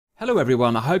Hello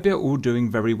everyone, I hope you're all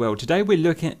doing very well. Today we're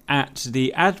looking at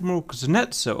the Admiral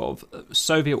Kuznetsov,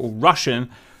 Soviet or Russian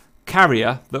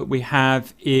carrier that we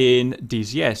have in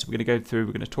DCS. We're going to go through,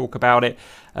 we're going to talk about it.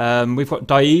 We've got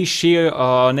Daishi,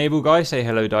 our naval guy. Say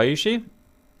hello, Daishi.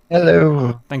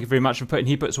 Hello. Thank you very much for putting,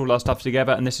 he puts all our stuff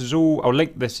together, and this is all, I'll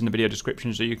link this in the video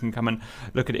description so you can come and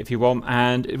look at it if you want.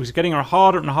 And it was getting a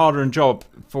harder and harder job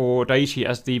for Daiichi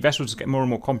as the vessels get more and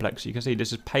more complex. You can see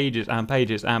this is pages and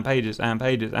pages and pages and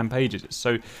pages and pages. It's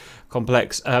so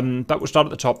complex. But we'll start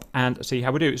at the top and see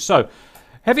how we do. So,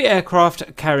 heavy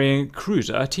aircraft carrying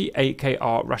cruiser,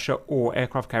 TAKR Russia, or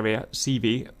aircraft carrier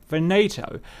CV for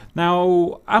NATO.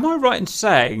 Now, am I right in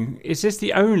saying, is this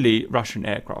the only Russian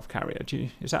aircraft carrier?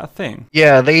 Is that a thing?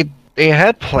 Yeah, they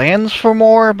had plans for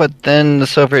more, but then the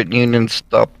Soviet Union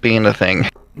stopped being a thing.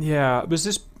 Yeah, was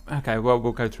this... Okay, well,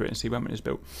 we'll go through it and see when it was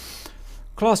built.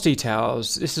 Class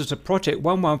details. This is a Project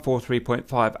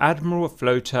 1143.5 Admiral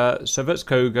Floater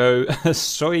Sovetskogo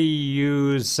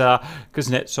Soyuz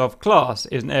Kuznetsov class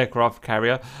is an aircraft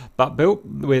carrier, but built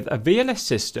with a VLS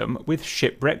system with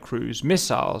shipwreck cruise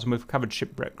missiles. And we've covered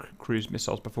shipwreck cruise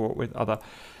missiles before with other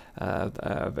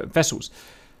vessels.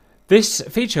 This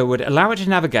feature would allow it to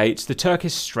navigate the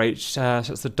Turkish Straits, such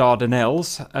as the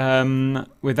Dardanelles,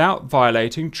 without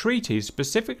violating treaties,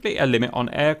 specifically a limit on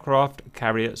aircraft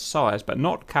carrier size, but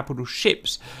not capital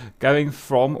ships going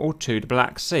from or to the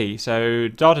Black Sea. So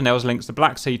Dardanelles links the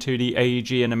Black Sea to the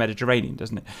AEG and the Mediterranean,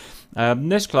 doesn't it?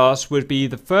 This class would be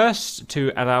the first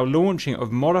to allow launching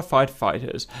of modified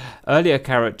fighters. Earlier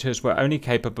characters were only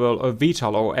capable of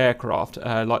VTOL or aircraft,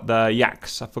 like the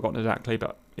Yaks. I've forgotten exactly,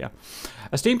 but yeah.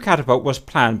 A steam catapult was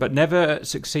planned but never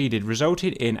succeeded,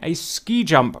 resulting in a ski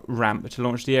jump ramp to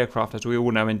launch the aircraft, as we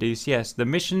all know in DCS. The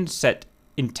mission set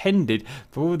intended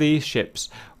for all these ships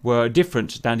were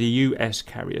different than the US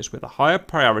carriers, with a higher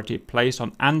priority placed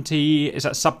on is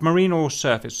that submarine or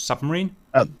surface? Submarine?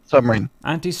 Submarine.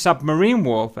 Anti-submarine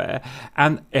warfare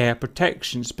and air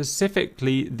protection,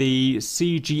 specifically the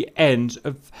CGNs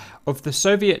of the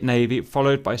Soviet Navy,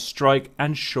 followed by strike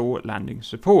and shore landing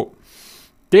support.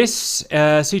 This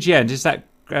CGN, is that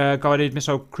guided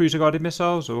missile, cruiser guided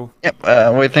missiles, or? Yep,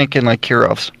 we're thinking like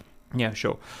Kirovs. Yeah,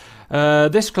 sure.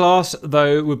 This class,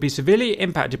 though, would be severely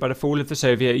impacted by the fall of the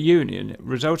Soviet Union,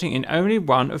 resulting in only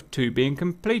one of two being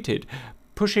completed,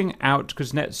 pushing out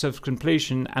Kuznetsov's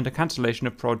completion and a cancellation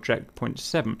of Project Point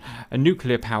 7, a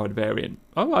nuclear-powered variant.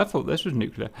 Oh, I thought this was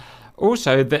nuclear.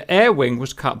 Also, the air wing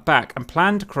was cut back, and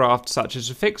planned craft such as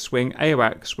a fixed-wing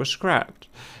AWACS were scrapped.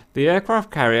 The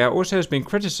aircraft carrier also has been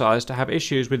criticised to have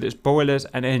issues with its boilers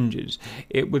and engines.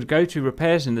 It would go to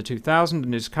repairs in the 2000s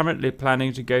and is currently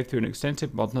planning to go through an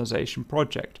extensive modernisation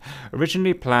project,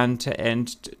 originally planned to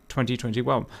end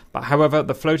 2021. But however,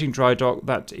 the floating dry dock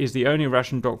that is the only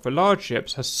Russian dock for large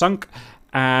ships has sunk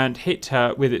and hit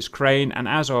her with its crane, and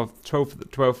as of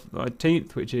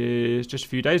 19th, which is just a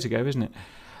few days ago, isn't it,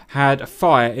 had a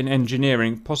fire in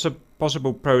engineering,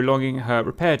 possible prolonging her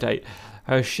repair date.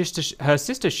 Her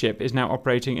sister ship is now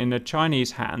operating in the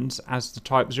Chinese hands as the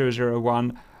Type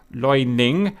 001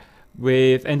 Loining,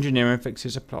 with engineering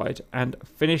fixes applied and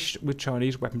finished with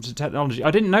Chinese weapons and technology.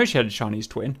 I didn't know she had a Chinese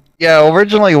twin. Yeah,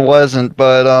 originally wasn't,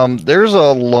 but there's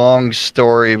a long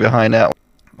story behind that.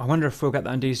 I wonder if we'll get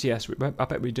that in DCS. I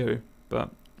bet we do, but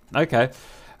okay.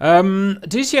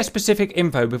 DCS specific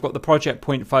info. We've got the Project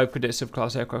Point 5 Kuznetsov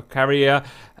class aircraft carrier,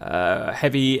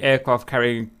 heavy aircraft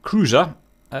carrying cruiser,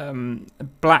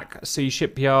 Black Sea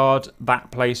shipyard,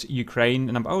 that place,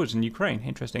 Ukraine. Oh, it's in Ukraine.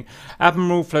 Interesting.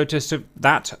 Admiral floater,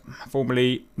 that,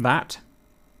 formerly that.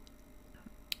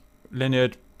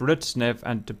 Leonid Brezhnev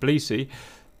and Tbilisi.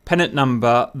 Pennant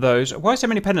number, those. Why so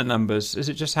many pennant numbers? Is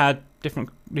it just had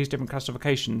these different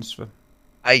classifications for?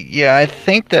 I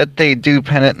think that they do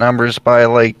pennant numbers by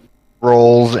like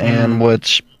roles and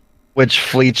which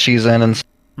fleet she's in and.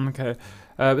 Okay.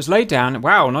 It was laid down.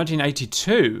 Wow,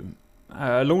 1982.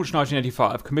 Launched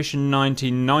 1985, commissioned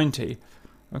 1990.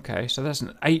 Okay, so that's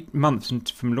 8 months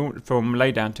from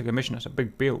laydown to commission. That's a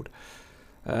big build.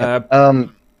 Yeah,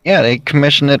 they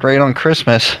commissioned it right on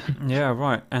Christmas. Yeah,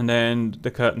 right. And then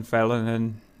the curtain fell, and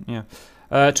then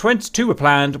yeah, 22 were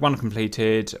planned, 1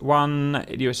 completed, 1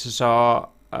 USSR,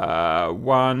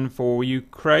 1 for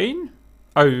Ukraine.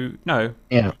 Oh no.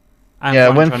 Yeah. And yeah,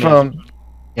 it went from.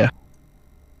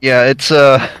 Yeah, it's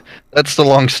that's the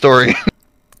long story.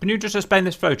 Can you just explain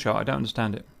this flowchart? I don't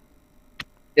understand it.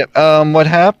 Yep. What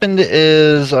happened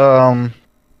is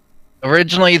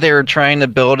originally they were trying to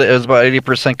build it. It was about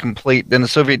 80% complete. Then the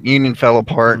Soviet Union fell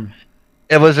apart.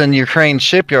 It was in Ukraine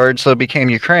shipyard, so it became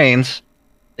Ukraine's.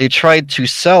 They tried to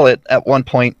sell it at one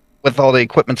point with all the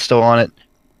equipment still on it.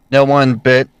 No one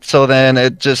bit. So then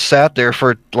it just sat there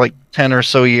for like 10 or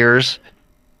so years.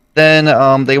 Then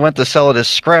they went to sell it as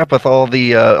scrap with all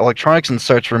the electronics and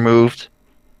such removed.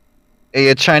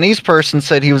 A Chinese person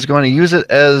said he was going to use it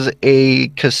as a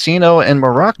casino in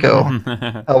Morocco.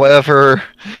 However,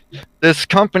 this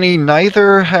company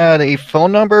neither had a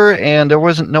phone number and there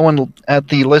wasn't no one at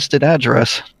the listed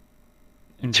address.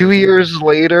 2 years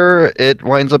later, it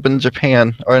winds up in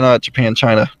Japan, or not Japan,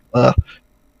 China.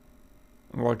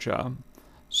 Roger.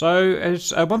 So,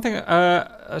 is one thing.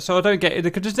 So I don't get it.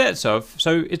 The Kuznetsov.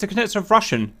 So is the Kuznetsov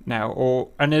Russian now,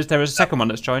 and is there a second one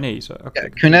that's Chinese? Okay, Yeah,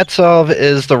 Kuznetsov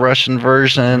is the Russian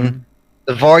version.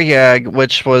 The Varyag,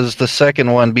 which was the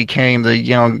second one, became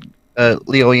the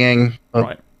Liu Yang.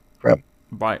 Right. Crap.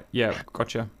 Right. Yeah.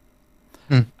 Gotcha.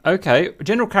 Okay,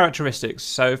 general characteristics.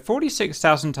 So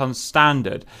 46,000 tons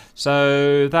standard.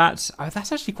 So that's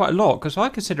actually quite a lot because I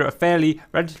consider it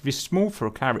relatively small for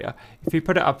a carrier. If you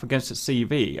put it up against a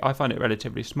CV, I find it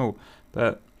relatively small.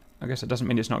 But I guess it doesn't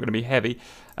mean it's not going to be heavy.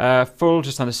 Full,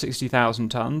 just under 60,000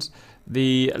 tons.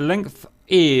 The length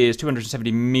is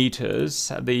 270 meters.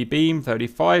 The beam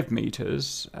 35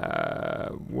 meters.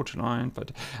 Waterline.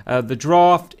 But the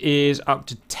draft is up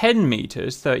to 10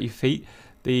 meters, 30 feet.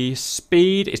 The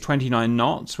speed is 29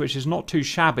 knots, which is not too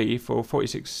shabby for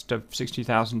 46 to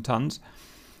 60,000 tons.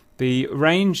 The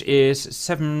range is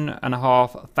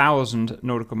 7,500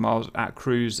 nautical miles at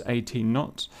cruise 18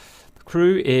 knots. The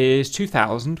crew is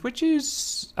 2,000, which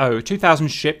is 2,000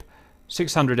 ship,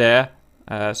 600 air,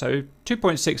 so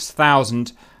 2.6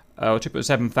 thousand or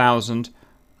 2.7 thousand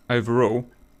overall,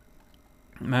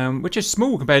 which is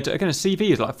small compared to, again, a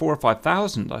CV is like 4,000 or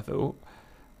 5,000, I thought,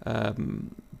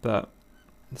 but.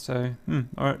 So,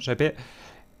 alright, so a bit.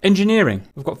 Engineering.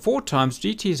 We've got 4 times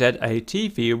GTZ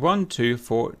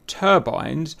ATV124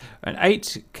 turbines and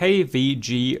 8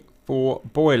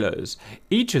 kVg4 boilers.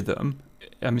 Each of them,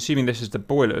 I'm assuming this is the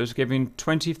boilers, giving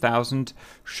 20,000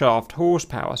 shaft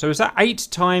horsepower. So is that 8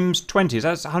 times 20? Is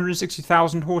that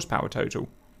 160,000 horsepower total?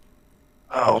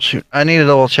 Oh, shoot. I need to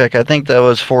double check. I think that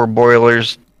was 4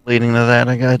 boilers leading to that.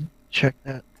 I gotta check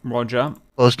that. Roger.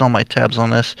 Closed all my tabs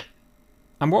on this.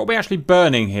 And what are we actually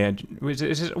burning here?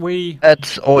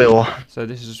 That's oil. So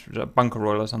this is bunker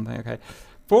oil or something. Okay.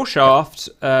 4 shafts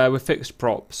with fixed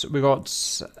props. We got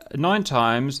 9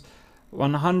 times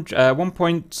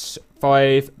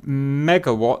 1.5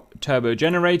 megawatt turbo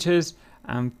generators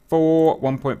and 4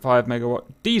 1.5 megawatt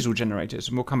diesel generators.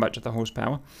 And we'll come back to the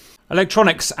horsepower.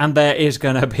 Electronics, and there is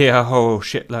going to be a whole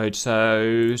shitload.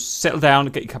 So settle down,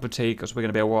 get your cup of tea, because we're going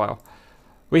to be a while.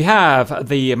 We have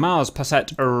the Mars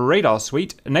Passat radar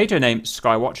suite, NATO name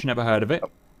Skywatch, never heard of it.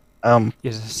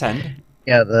 Yes, send.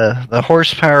 Yeah, the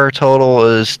horsepower total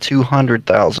is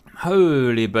 200,000.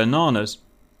 Holy bananas.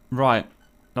 Right.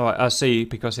 Alright, I see,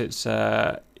 because it's,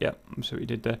 yeah, that's what we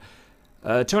did there.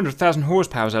 200,000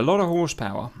 horsepower is a lot of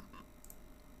horsepower.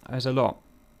 There's a lot.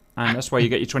 And that's why you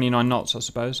get your 29 knots, I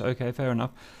suppose. Okay, fair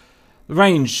enough. The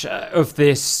range of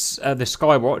this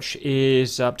Skywatch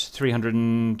is up to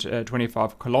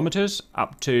 325 kilometers,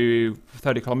 up to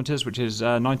 30 kilometers, which is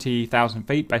 90,000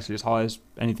 feet, basically as high as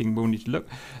anything we'll need to look.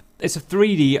 It's a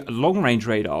 3D long-range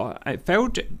radar. It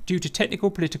failed due to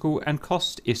technical, political, and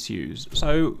cost issues.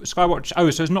 So Skywatch,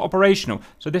 so it's not operational.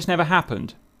 So this never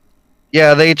happened.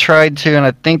 Yeah, they tried to, and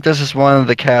I think this is one of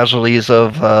the casualties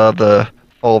of the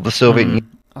fall of the Soviet Union.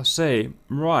 I see.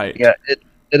 Right. Yeah,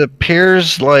 it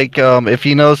appears like, if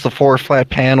you notice the 4 flat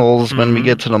panels when we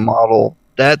get to the model,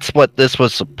 that's what this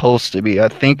was supposed to be. I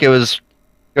think it was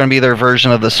going to be their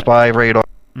version of the spy radar.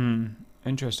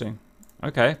 Interesting.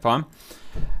 Okay, fine.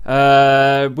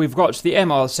 We've got the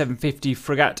MR750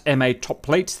 Frigate MA top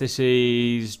plate. This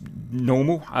is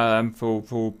normal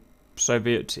for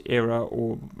Soviet era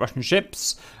or Russian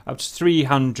ships. Up to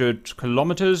 300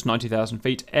 kilometers, 90,000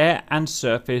 feet, air and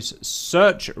surface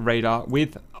search radar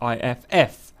with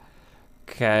IFF.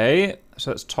 Okay,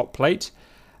 so that's top plate.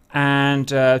 And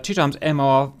 2 times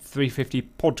MR350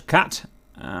 Podcat,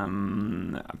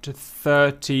 up to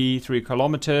 33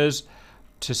 kilometers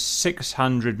to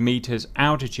 600 meters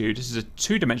altitude. This is a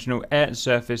 2-dimensional air and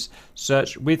surface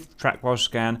search with track-wise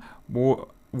scan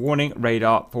warning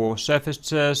radar for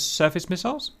surface-to-surface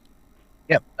missiles.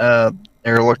 Yep,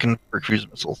 they're looking for cruise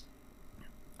missiles.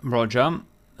 Roger.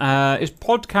 Is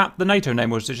Podcat the NATO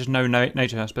name, or is it just no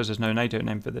NATO? I suppose there's no NATO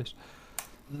name for this.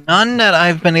 None that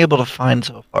I've been able to find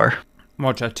so far.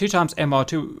 Roger. 2 times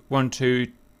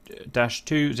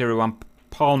MR212-201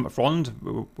 Palm Frond.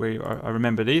 I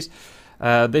remember these.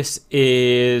 This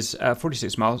is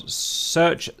 46 miles.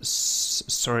 Surface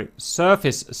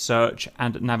search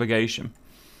and navigation.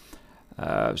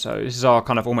 So this is our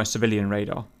kind of almost civilian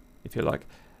radar, if you like.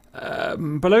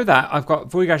 Below that, I've got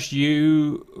Voyagash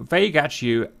U,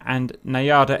 and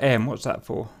Nayada M. What's that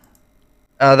for?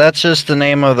 That's just the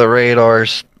name of the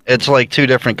radars. It's like two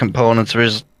different components.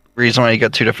 There's reason why you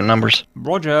got two different numbers.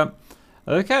 Roger.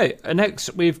 Okay,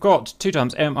 next we've got 2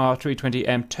 times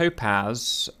MR320M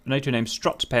Topaz, NATO name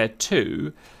Strut Pair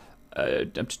 2,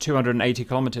 up to 280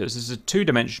 kilometers. This is a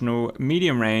 2-dimensional,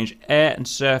 medium-range air and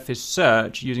surface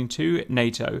search using 2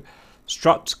 NATO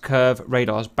strut curve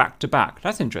radars back to back.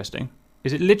 That's interesting.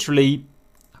 Is it literally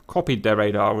copied their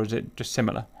radar, or is it just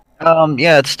similar?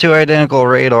 Yeah, it's 2 identical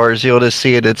radars. You'll just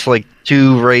see it. It's like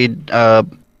 2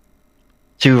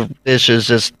 dishes,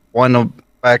 just one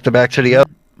back to back to the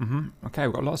other. Okay,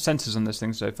 we've got a lot of sensors on this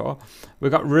thing so far.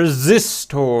 We've got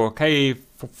Resistor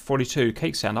K42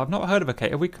 cake stand. I've not heard of a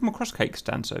cake. Have we come across cake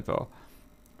stand so far?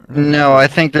 No, I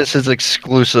think this is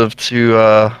exclusive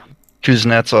to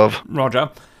Kuznetsov. Roger.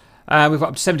 We've got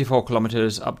up to 74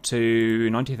 kilometers, up to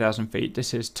 90,000 feet.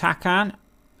 This is TACAN,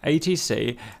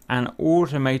 ATC, and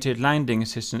automated landing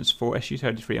assistance for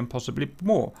Su-33 and possibly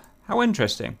more. How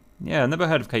interesting. Yeah, never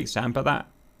heard of cake stand, but that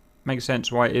makes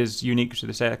sense why it is unique to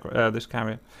this this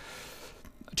carrier.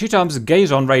 2 times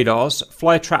Gaze-on radars,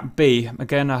 Flytrap B.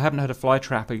 Again, I haven't heard of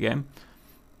Flytrap again.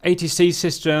 ATC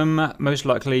system, most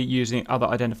likely using other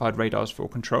identified radars for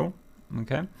control.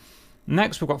 Okay.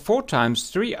 Next, we've got 4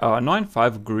 times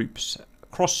 3R95 groups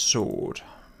cross sword.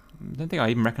 I don't think I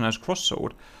even recognise cross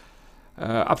sword.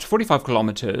 Up to 45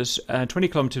 kilometers, 20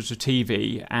 kilometers of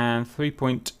TV, and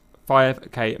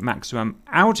 3.5k maximum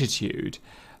altitude.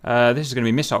 This is going to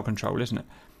be missile control, isn't it?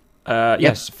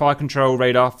 Yes, fire control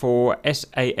radar for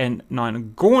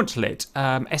SAN9 Gauntlet,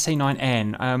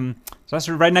 SA9N. So that's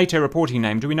a NATO reporting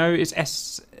name. Do we know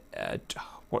it's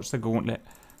what's the Gauntlet?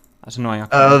 That's annoying.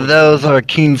 Those are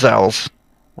Kuznetsov.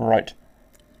 Right.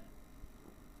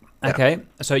 Okay,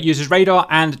 so it uses radar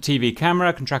and TV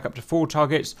camera, can track up to 4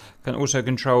 targets, can also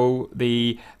control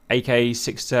the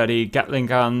AK-630 Gatling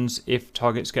guns if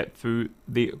targets get through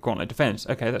the Gauntlet defense.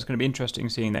 Okay, that's going to be interesting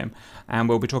seeing them, and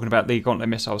we'll be talking about the Gauntlet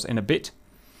missiles in a bit.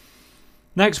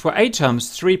 Next, for 8 times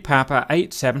 3 Papa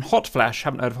 87 Hot Flash.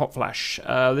 Haven't heard of Hot Flash.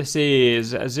 This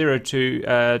is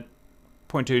 0.2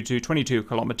 to 22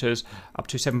 kilometers, up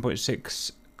to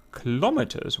 7.6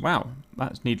 kilometers. Wow,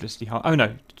 that's needlessly high. Oh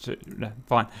no,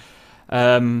 fine.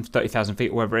 30,000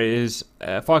 feet, whatever it is.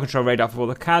 Fire control radar for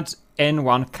the CADS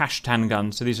N1 Kashtan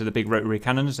guns. So these are the big rotary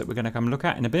cannons that we're going to come look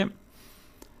at in a bit.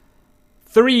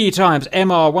 3 times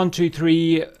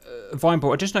MR123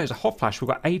 Vineport. I just noticed a Hot Flash. We've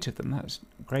got 8 of them. That's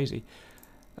crazy.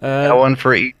 Yeah, one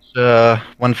for each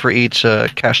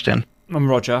Kashtan.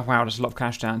 Roger. Wow, there's a lot of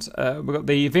cash downs. We've got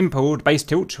the Vimport base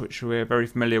tilt, which we're very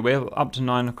familiar with, up to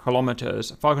 9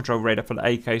 kilometers. Fire control radar for the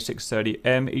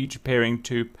AK-630M, each appearing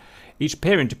to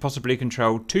possibly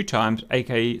control 2 times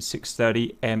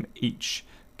AK-630M each.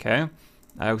 Okay.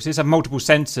 Because these have multiple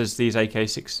sensors, these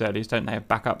AK-630s, don't they? Have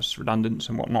backups, redundants,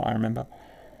 and whatnot, I remember.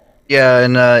 Yeah,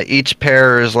 and each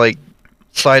pair is like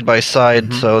side by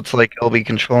side, so it's like it'll be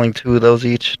controlling 2 of those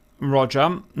each.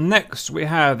 Roger. Next, we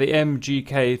have the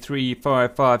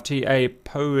MGK355TA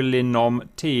Polynom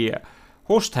T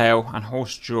horsetail and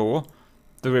horsejaw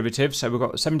derivatives. So we've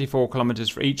got 74 kilometers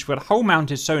for each. We've got a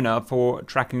hull-mounted sonar for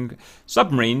tracking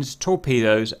submarines,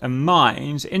 torpedoes, and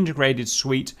mines. Integrated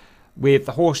suite with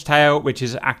the horsetail, which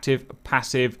is active,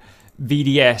 passive,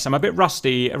 VDS. I'm a bit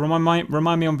rusty. Remind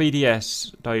me on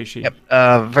VDS, Daiichi. Yep.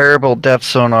 Variable depth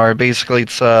sonar. Basically,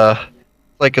 it's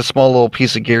like a small little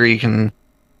piece of gear you can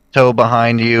tow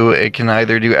behind you. It can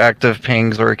either do active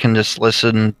pings or it can just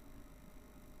listen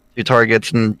to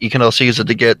targets, and you can also use it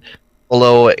to get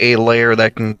below a layer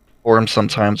that can form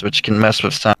sometimes, which can mess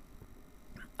with sound.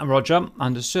 Roger,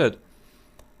 understood.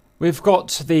 We've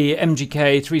got the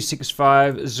MGK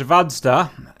 365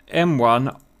 Zvazda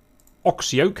M1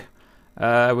 Oxyoke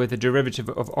with a derivative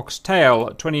of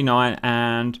Oxtail, 29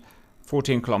 and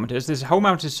 14 kilometers. This is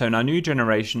hull-mounted sonar, new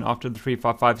generation after the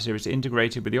 355 series,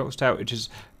 integrated with the Oxtail, which is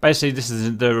basically, this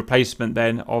is the replacement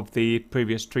then of the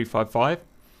previous 355.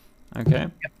 Okay.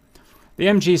 Yep. The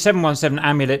MG717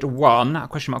 Amulet 1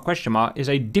 question mark is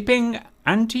a dipping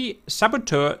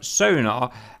anti-saboteur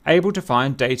sonar unable to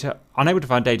find data.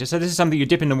 So this is something you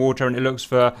dip in the water and it looks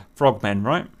for frogmen,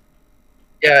 right?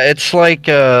 Yeah, it's like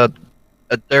a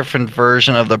different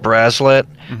version of the bracelet.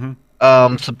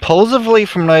 Supposedly,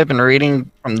 from what I've been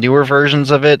reading from newer versions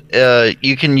of it,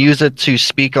 you can use it to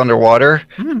speak underwater.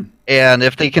 And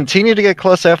if they continue to get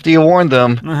close after you warn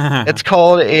them, it's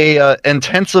called a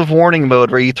intensive warning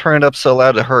mode, where you turn it up so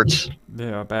loud it hurts.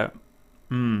 Yeah, I bet.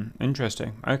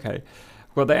 Interesting. Okay.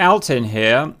 Well, the Altin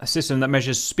here, a system that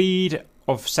measures speed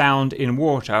of sound in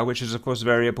water, which is, of course,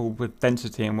 variable with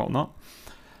density and whatnot.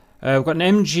 We've got an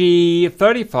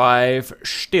MG-35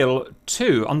 Still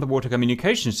 2 underwater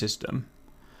communication system.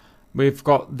 We've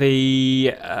got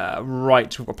the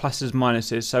right. We've got pluses,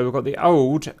 minuses. So we've got the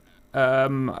old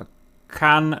Cantata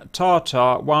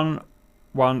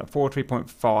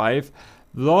 1143.5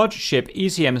 large ship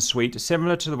ECM suite,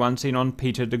 similar to the one seen on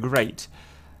Peter the Great.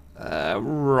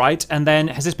 Right, and then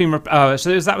has this been? So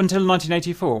is that until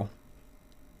 1984?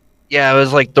 Yeah, it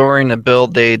was like during the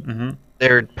build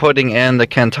they're putting in the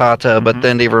cantata, but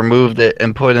then they removed it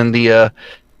and put in the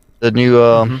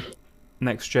new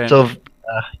next gen. So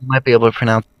you might be able to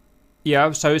pronounce.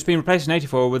 Yeah, so it's been replaced in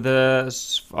 84 with the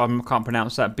I can't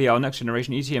pronounce that BR next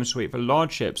generation ECM suite for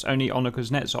large ships only on a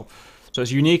Kuznetsov. So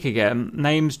it's unique again.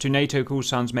 Names to NATO call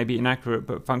signs may be inaccurate,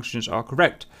 but functions are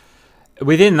correct.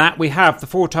 Within that, we have the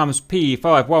 4x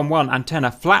P511 antenna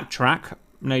flat track,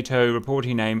 NATO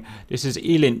reporting name. This is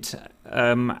ELINT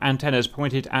antennas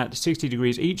pointed at 60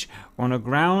 degrees each on a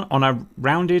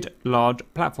rounded large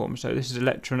platform. So this is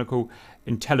electronical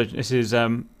intelligence. This is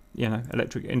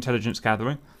electric intelligence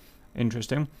gathering.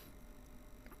 Interesting.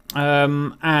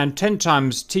 And 10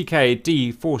 times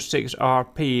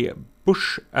TKD46RP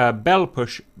bell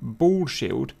push ball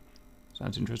shield.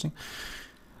 Sounds interesting.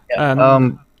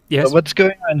 Yes. So what's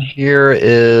going on here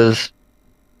is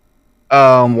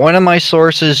one of my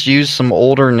sources used some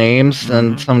older names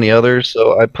than some of the others,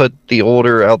 so I put the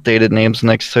older, outdated names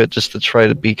next to it just to try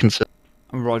to be consistent.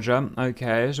 Roger.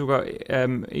 Okay, so we've got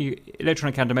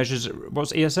electronic countermeasures.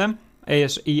 What's ESM?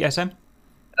 ESM?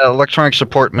 Electronic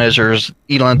support measures.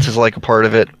 ELINT is like a part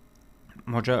of it.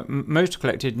 Roger. Most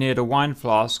collected near the wine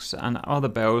flasks and other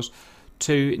bells,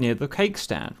 2 near the cake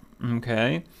stand.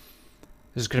 Okay.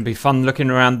 This is going to be fun looking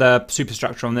around the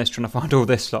superstructure on this, trying to find all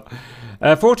this lot.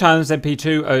 4 times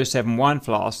MP207 wine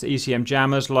flask, the ECM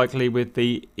jammers, likely with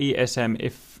the ESM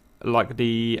if like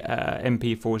the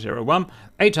MP401.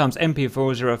 8 times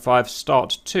MP405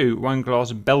 start 2 wine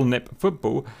glass bell nip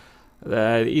football.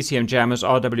 The ECM jammers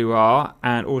RWR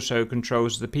and also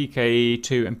controls the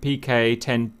PK2 and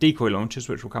PK10 decoy launchers,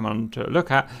 which we'll come on to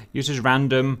look at. Uses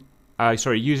radomes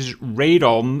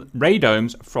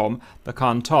from the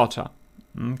Cantata.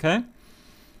 Okay.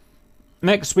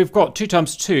 Next, we've got 2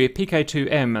 times 2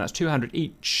 PK2M, that's 200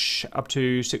 each, up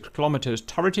to 6 kilometers.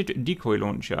 Turreted decoy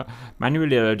launcher,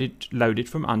 manually loaded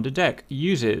from under deck.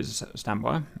 Uses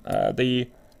standby the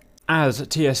AS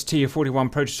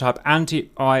TST-41 prototype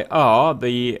anti-IR,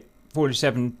 the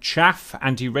 47 chaff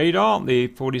anti-radar, the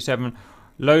 47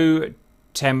 low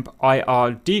temp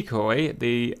IR decoy,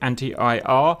 the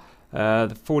anti-IR,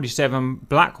 the 47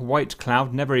 black white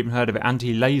cloud, never even heard of it,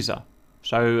 anti-laser.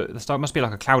 So the stuff must be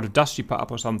like a cloud of dust you put up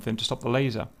or something to stop the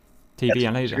laser, TV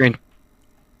and laser. Green.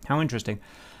 How interesting.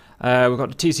 We've got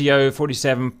the TCO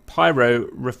 47 pyro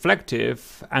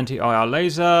reflective anti-IR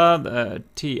laser, the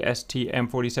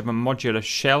TSTM 47 modular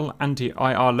shell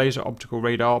anti-IR laser optical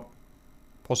radar,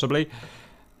 possibly.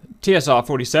 TSR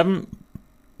 47,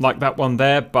 like that one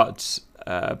there, but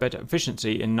better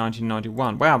efficiency in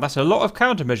 1991. Wow, that's a lot of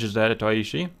countermeasures there,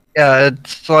 Daiichi. Yeah,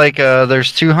 it's like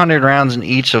there's 200 rounds in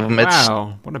each of them.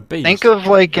 Wow, what a beast! Think of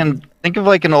like an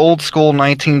old school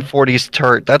 1940s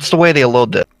turret. That's the way they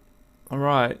load it. All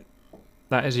right,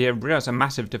 that is that's a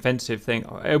massive defensive thing.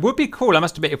 It would be cool, I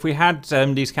must admit, if we had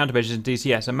these countermeasures in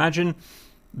DCS. Imagine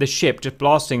the ship just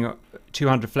blasting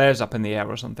 200 flares up in the air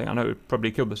or something. I know it would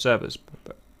probably kill the servers,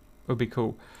 but it would be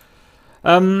cool.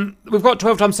 We've got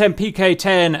 12x10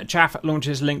 PK10 chaff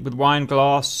launchers linked with wine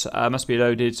glass. Must be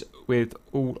loaded with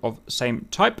all of same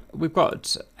type. We've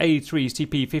got A3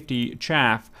 CP50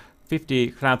 chaff,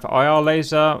 50 cloud for IR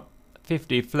laser,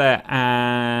 50 flare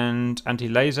and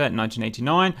anti-laser in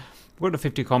 1989. We've got the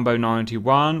 50 combo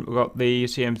 91. We've got the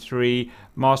CM3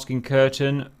 masking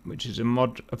curtain, which is a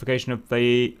modification of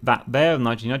that there in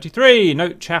 1993.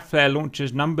 Note chaff flare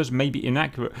launchers numbers may be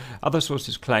inaccurate. Other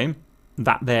sources claim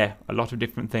that there, a lot of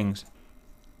different things.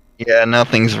 Yeah,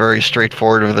 nothing's very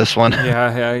straightforward with this one.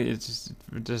 Yeah, it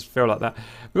just feel like that.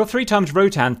 We've got 3 times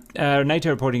Rotan, NATO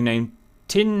reporting name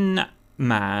Tin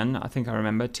Man, I think I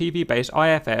remember, TV base,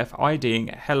 IFF, IDing,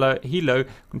 helo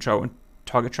control and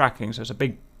target tracking. So it's a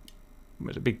big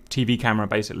TV camera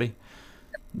basically.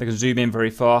 They can zoom in very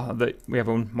far. That we have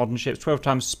on modern ships. 12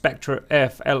 times Spectra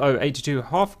FLO82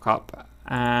 half cup,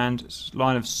 and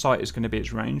line of sight is going to be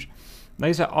its range.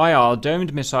 Laser IR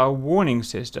domed missile warning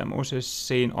system, also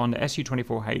seen on the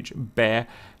Su-24H Bear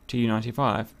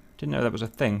Tu-95. Didn't know that was a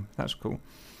thing. That's cool.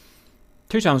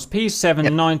 2 times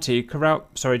P790. Yep.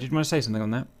 Sorry, did you want to say something on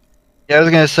that? Yeah, I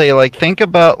was gonna say, like, think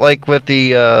about like with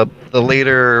the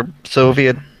later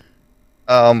Soviet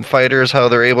fighters, how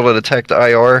they're able to detect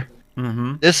IR.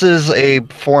 Mm-hmm. This is a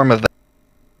form of that.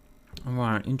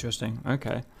 Right, interesting.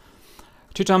 Okay.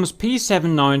 2 times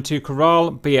P792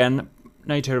 Coral BN,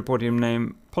 NATO reporting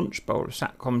name Punchbowl,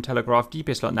 SATCOM telegraph,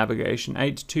 GPS light navigation,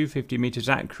 8 to 250 meters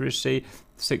accuracy,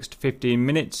 6 to 15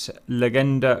 minutes,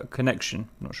 Legenda connection.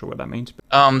 Not sure what that means.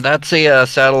 That's a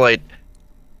satellite.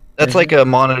 That's like a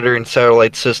monitoring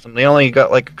satellite system. They only got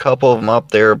like a couple of them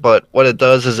up there, but what it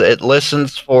does is it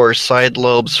listens for side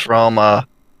lobes from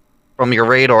your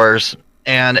radars,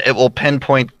 and it will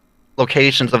pinpoint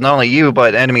locations of not only you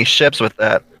but enemy ships with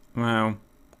that. Wow,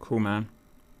 cool, man.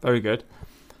 Very good.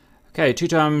 Okay, 2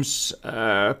 times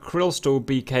Krillstall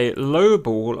BK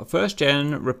Lowball, first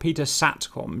gen repeater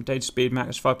SATCOM, data speed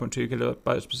max 5.2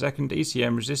 kilobytes per second,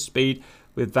 ECM resist speed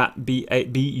with that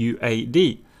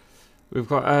BUAD. We've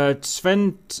got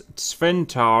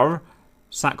Sventar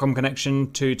SATCOM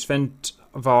connection to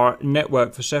Sventar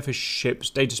network for surface ships,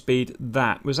 data speed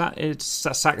that. Was that,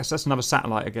 that's another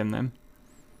satellite again then?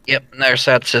 Yep, another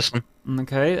SAT system.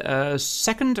 Okay,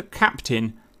 second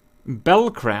captain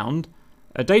Bellcrown,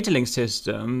 a data link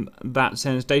system that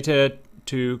sends data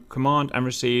to command and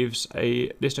receives a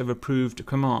list of approved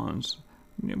commands.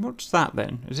 What's that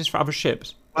then? Is this for other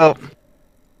ships? Well,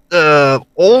 the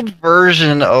old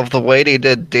version of the way they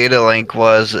did data link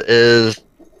is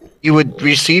you would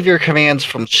receive your commands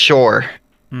from shore.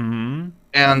 Mm-hmm.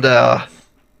 And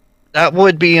that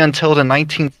would be until the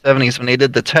 1970s when they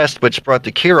did the test, which brought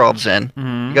the Kirovs in.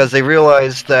 Mm-hmm. Because they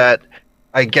realized that,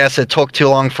 I guess, it took too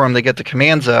long for them to get the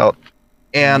commands out.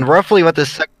 And roughly what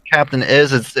this second captain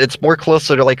is, it's more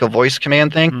closer to like a voice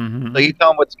command thing. Mm-hmm. So you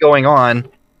tell him what's going on,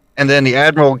 and then the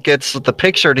Admiral gets the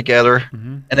picture together,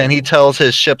 and then he tells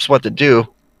his ships what to do.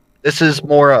 This is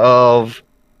more of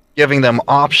giving them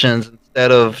options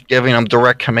instead of giving them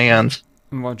direct commands.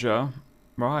 Roger.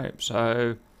 Right,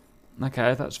 so,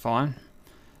 okay, that's fine.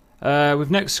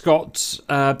 We've next got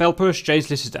Bell Push. J is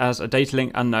listed as a data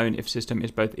link unknown if system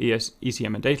is both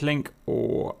ECM and data link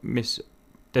or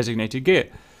misdesignated gear.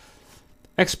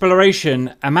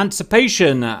 Exploration,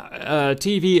 Emancipation,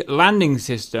 TV landing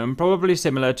system, probably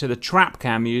similar to the trap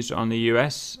cam used on the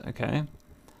US. Okay.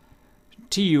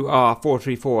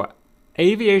 TUR-434,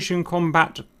 Aviation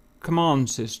Combat Command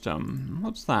System.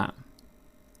 What's that?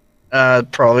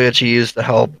 Probably what you use to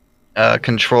help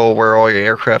control where all your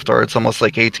aircraft are. It's almost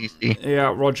like ATC.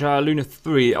 Yeah, Roger. Luna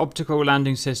 3, optical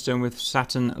landing system with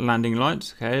Saturn landing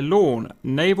lights. Okay. Lorne,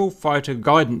 Naval Fighter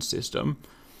Guidance System.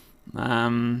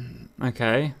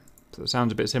 Okay. So that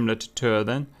sounds a bit similar to TUR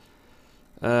then.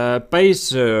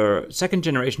 Baser, second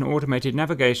generation automated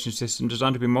navigation system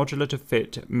designed to be modular to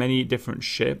fit many different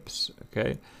ships.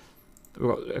 Okay. We've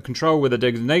got a control with a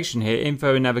designation here.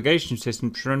 Info navigation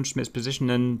system transmits position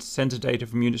and sensor data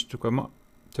from units to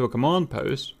a command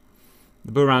post.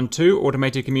 The Buran 2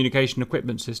 automated communication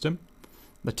equipment system.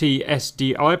 The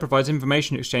TSDI provides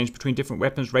information exchange between different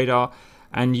weapons, radar,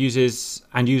 and users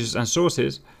and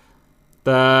sources.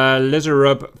 The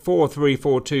Lizarub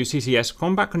 4342 CCS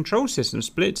combat control system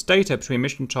splits data between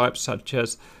mission types such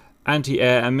as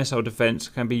anti-air and missile defense,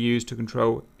 can be used to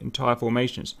control entire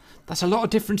formations. That's a lot of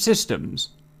different systems.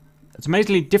 It's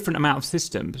amazingly different amount of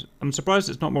systems. I'm surprised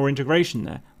there's not more integration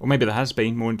there. Or maybe there has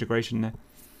been more integration there.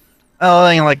 Oh,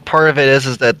 I mean, like, part of it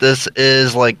is that this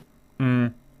is like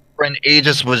when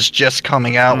Aegis was just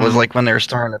coming out, was like when they were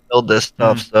starting to build this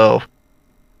stuff, so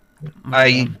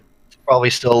it's probably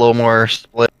still a little more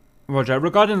split. Roger,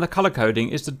 regarding the color coding,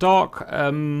 is the dark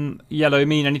yellow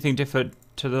mean anything different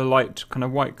to the light kind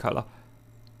of white color?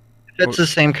 If it's the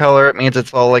same color, it means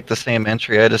it's all like the same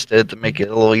entry. I just did to make it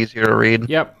a little easier to read.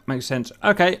 Yep, makes sense.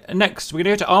 Okay, next we're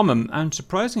going to go to Armament, and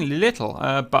surprisingly little,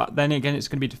 but then again it's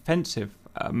going to be defensive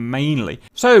mainly.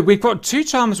 So we've got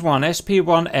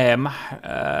 2x1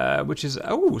 SP1M, which is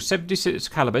 76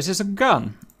 caliber. Is this a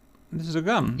gun? This is a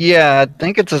gun. Yeah, I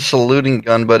think it's a saluting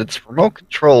gun, but it's remote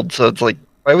controlled, so it's like,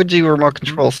 why would you remote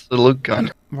control a salute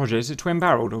gun? Roger, is it twin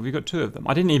barreled or have you got two of them?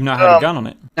 I didn't even know how to gun on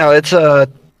it. No, it's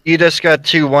you just got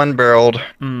two one-barreled.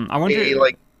 I wonder.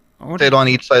 Sit on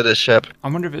each side of the ship. I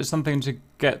wonder if it's something to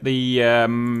get the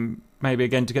maybe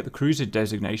again to get the cruiser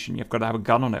designation. You've got to have a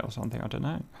gun on it or something. I don't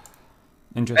know.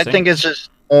 Interesting. I think it's just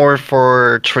more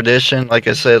for tradition. Like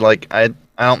I said, like I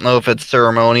don't know if it's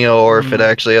ceremonial or if it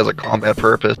actually has a combat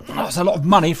purpose. Oh, it's a lot of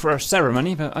money for a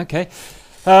ceremony, but okay.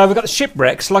 We've got the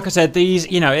shipwrecks. Like I said, these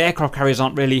aircraft carriers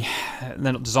aren't really.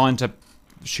 They're not designed to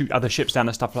shoot other ships down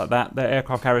and stuff like that. Their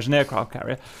aircraft carrier is an aircraft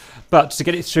carrier. But to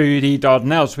get it through the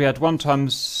Dardanelles, we had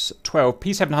 1x12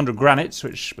 P700 Granites,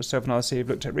 which myself and IC have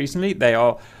looked at recently. They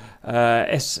are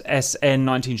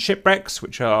SSN-19 shipwrecks,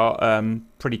 which are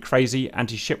pretty crazy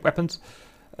anti-ship weapons.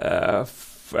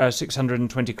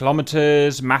 620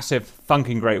 kilometers, massive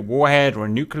thunking great warhead or a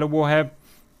nuclear warhead.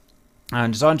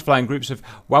 And designed to fly in groups of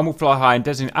one will fly high and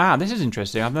designate. Ah, this is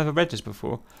interesting. I've never read this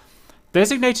before.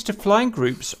 Designated to fly in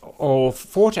groups of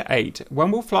 4 to 8,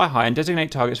 one will fly high and designate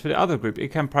targets for the other group. It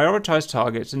can prioritize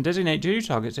targets and designate new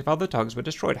targets if other targets were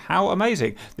destroyed. How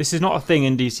amazing. This is not a thing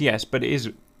in DCS, but it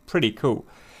is pretty cool.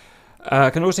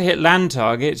 Can also hit land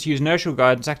targets, use inertial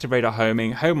guidance, active radar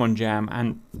homing, home on jam,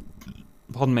 and,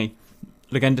 pardon me,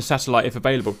 Legenda satellite if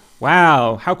available.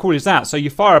 Wow, how cool is that? So you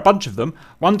fire a bunch of them.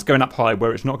 One's going up high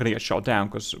where it's not going to get shot down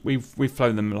because we've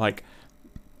flown them like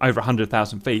over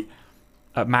 100,000 feet.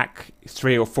 At Mach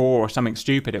 3 or 4 or something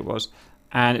stupid it was,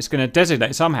 and it's going to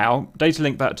designate somehow, data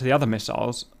link that to the other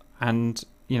missiles, and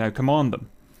command them.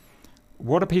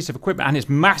 What a piece of equipment, and it's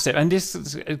massive. And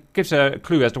this gives a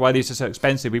clue as to why these are so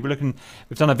expensive. We've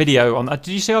done a video on. Did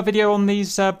you see our video on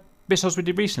these missiles we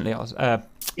did recently?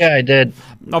 Yeah, I did.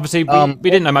 Obviously, we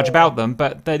didn't know much about them,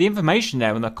 but the information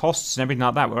there and the costs and everything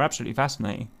like that were absolutely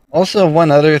fascinating. Also,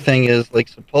 one other thing is, like,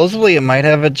 supposedly it might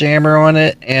have a jammer on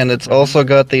it, and it's also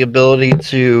got the ability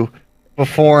to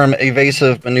perform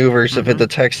evasive maneuvers if it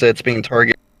detects that it's being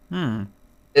targeted.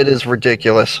 It is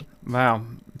ridiculous. Wow.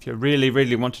 If you really,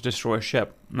 really want to destroy a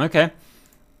ship. Okay.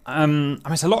 I mean,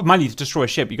 it's a lot of money to destroy a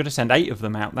ship. You've got to send 8 of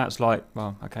them out. That's like,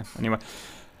 well, okay. Anyway.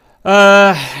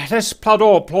 Let's plod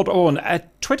on.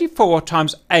 24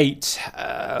 times 8,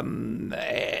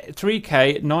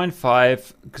 3K,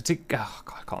 95, I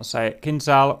can't say it.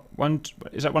 Kinzhal,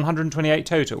 is that 128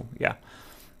 total? Yeah.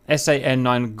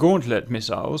 SAN-9 Gauntlet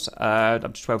missiles,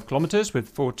 up to 12 kilometers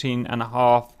with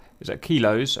 14.5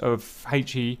 kilos of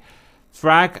HE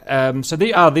frag. So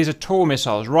these are Tor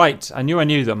missiles, right? I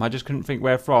knew them. I just couldn't think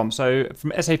where from. So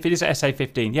from these are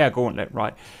SA-15. Yeah, Gauntlet,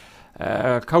 right.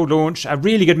 Cold launch,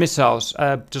 really good missiles,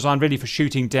 designed really for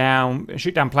shoot down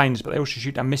planes, but they also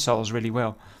shoot down missiles really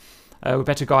well. With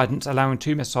better guidance, allowing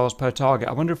 2 missiles per target.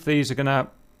 I wonder if these are going to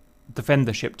defend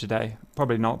the ship today.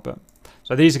 Probably not, but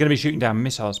so these are going to be shooting down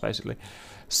missiles basically.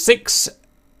 6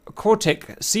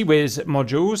 Cortec Seawiz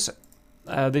modules.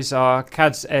 These are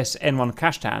CADS S N1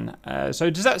 Kashtan. So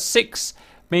does that 6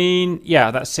 mean?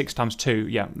 Yeah, that's 6 times 2.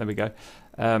 Yeah, there we go.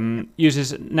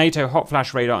 Uses NATO hot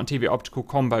flash radar and TV optical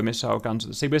combo missile guns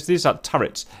at the Seawiz. These are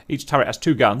turrets. Each turret has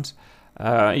 2 guns.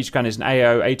 Each gun is an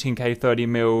AO 18K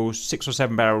 30mm 6 or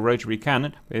 7 barrel rotary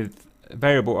cannon with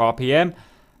variable RPM,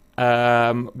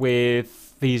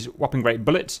 with these whopping great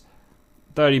bullets.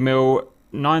 30mm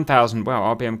 9,000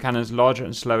 RPM cannons, larger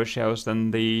and slower shells than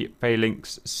the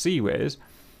Phalanx Seawiz.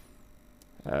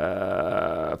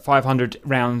 500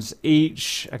 rounds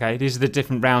each. Okay, these are the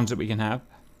different rounds that we can have.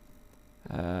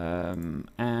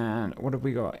 And what have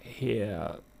we got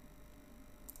here?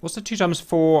 What's the 2 times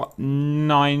 4?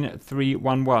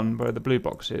 9311, where the blue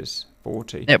box is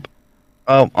 40. Yep.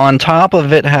 On top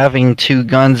of it having 2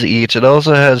 guns each, it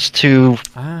also has 2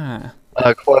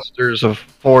 clusters of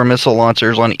 4 missile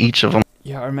launchers on each of them.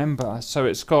 Yeah, I remember. So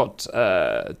it's got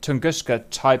Tunguska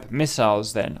type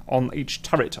missiles then on each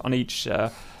turret, on each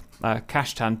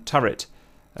Kashtan turret,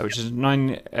 which is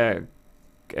 9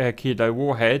 kilo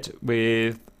warhead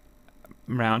with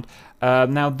round.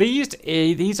 Now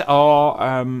these are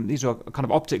kind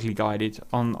of optically guided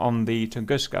on the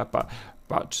Tunguska, but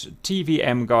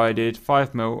TVM guided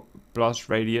 5mm blast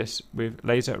radius with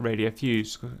laser radio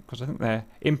fuse, because I think they're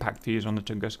impact fuse on the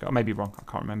Tunguska. I may be wrong, I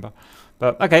can't remember.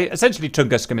 But okay, essentially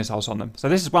Tunguska missiles on them. So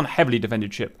this is one heavily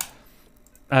defended ship.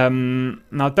 Now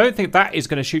I don't think that is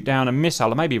going to shoot down a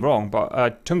missile. I may be wrong,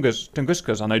 but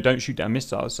Tunguskas I know don't shoot down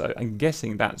missiles, so I'm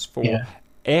guessing that's for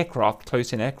aircraft,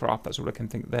 close-in aircraft. That's all I can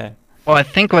think there. Well, I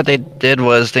think what they did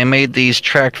was they made these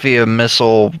tracked via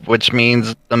missile, which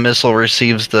means the missile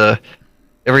receives all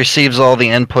the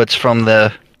inputs from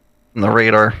the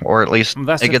radar, or at least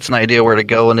it gets an idea where to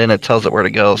go, and then it tells it where to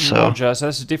go. So, Roger. So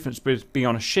that's the difference with being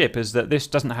on a ship, is that this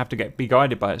doesn't have to be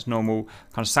guided by its normal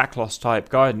kind of SACLOS type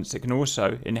guidance. It can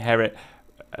also inherit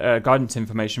guidance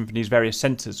information from these various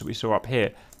sensors that we saw up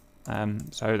here.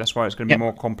 So that's why it's going to be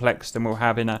more complex than we'll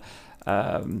have in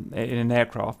an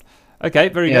aircraft. Okay,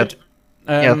 very good.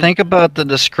 Think about the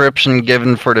description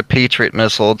given for the Patriot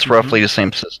missile. It's roughly the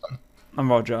same system.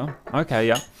 Roger. Okay,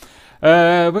 yeah.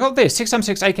 We got this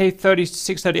 6x6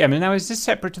 AK-3630M. Now, is this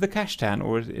separate to the Kashtan,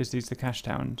 or is these the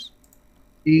Kashtans?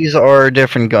 These are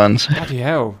different guns. Bloody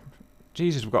hell!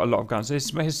 Jesus, we've got a lot of guns.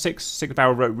 Here's 6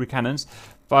 barrel rotary cannons,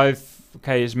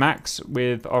 5K is max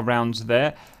with our rounds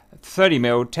there.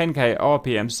 30mm, 10K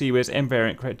RPM, Seawiz, M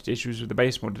variant corrected issues with the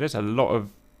base model. There's a lot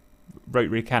of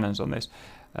rotary cannons on this.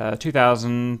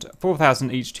 2,000,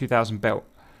 4,000 each, 2,000 belt.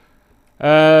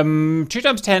 2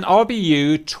 times 10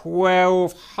 RBU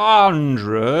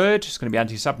 1200. It's going to be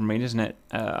anti-submarine, isn't it?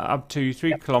 Up to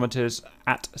 3 kilometers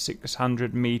at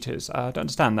 600 meters. I don't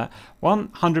understand that.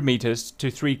 100 meters to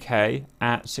 3K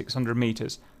at 600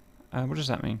 meters. What does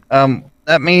that mean?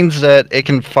 That means that it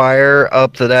can fire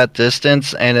up to that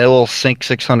distance and it will sink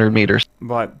 600 meters.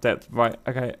 Right, depth. Right,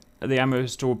 okay. The ammo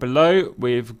is stored below.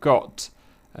 We've got,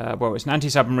 well, it's an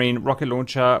anti-submarine rocket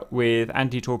launcher with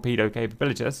anti-torpedo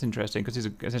capability. That's interesting because it's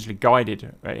essentially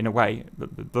guided in a way.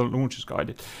 The launcher's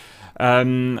guided.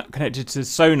 Connected to the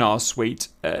sonar suite.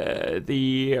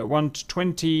 The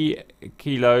 120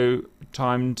 kilo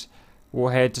timed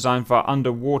warhead designed for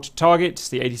underwater targets.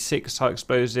 The 86 high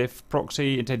explosive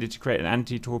proxy intended to create an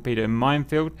anti-torpedo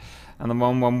minefield. And the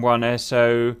 111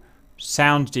 SO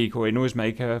sound decoy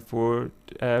noisemaker for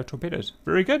torpedoes.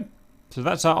 Very good. So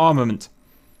that's our armament.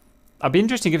 It'd be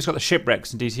interesting if it's got the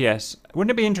shipwrecks in DCS.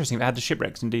 Wouldn't it be interesting if it had the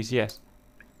shipwrecks in DCS?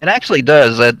 It actually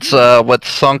does. That's what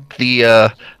sunk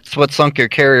it's what sunk your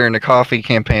carrier in the coffee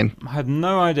campaign. I had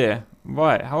no idea.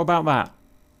 Right, how about that?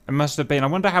 It must have been. I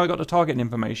wonder how it got the target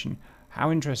information. How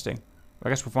interesting. I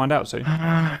guess we'll find out soon.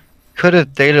 Could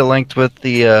have data linked with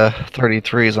the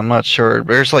 33s. I'm not sure.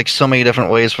 There's like so many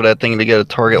different ways for that thing to get a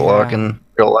target lock in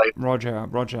real life. Roger.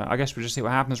 I guess we'll just see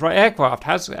what happens. Right, aircraft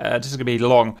has this is going to be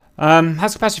long.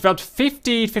 Has capacity for up to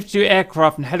 52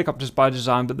 aircraft and helicopters by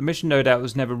design, but the mission loadout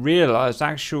was never realised.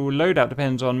 Actual loadout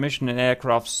depends on mission and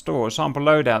aircraft store. Sample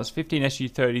loadouts: 15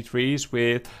 Su-33s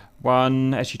with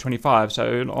 1 Su-25.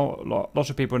 So a lot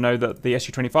of people know that the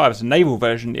Su-25 is a naval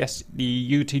version, the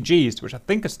UTGs, which I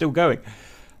think are still going.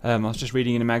 I was just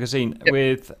reading in a magazine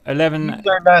with 11.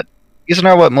 These are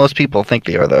not what most people think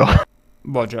they are, though.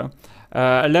 Roger.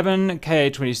 11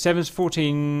 Ka-27s,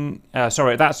 14.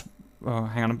 Sorry, that's. Oh,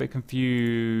 hang on, I'm a bit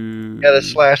confused. Yeah, the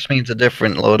slash means a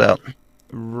different loadout.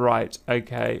 Right.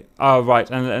 Okay. Oh, right.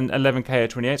 And 11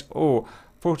 Ka-28. Oh,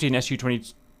 14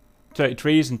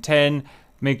 Su-33s and 10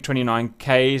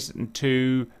 MiG-29Ks and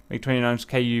 2 MiG-29s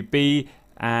KUB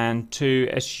and 2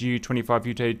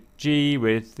 Su-25 UTG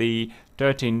with the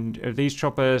 13 of these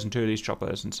choppers and 2 of these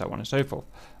choppers and so on and so forth.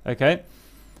 Okay.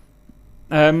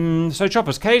 So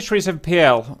choppers,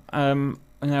 KH-27PL.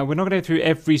 Now, we're not going to go through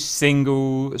every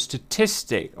single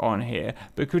statistic on here,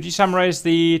 but could you summarize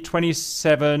the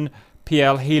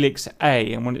 27PL Helix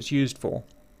A and what it's used for?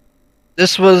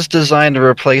 This was designed to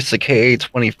replace the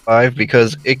Ka-25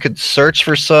 because it could search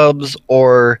for subs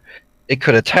or it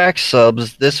could attack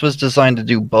subs. This was designed to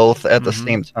do both at the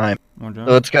same time. Okay.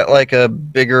 So it's got like a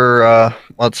bigger,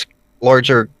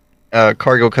 larger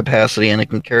cargo capacity, and it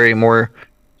can carry more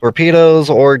torpedoes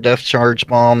or depth charge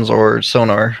bombs or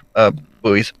sonar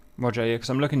buoys. Roger, yeah, because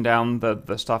I'm looking down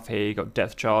the stuff here. You got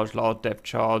depth charge, large depth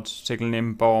charge,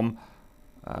 signaling bomb.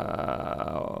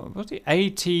 What's the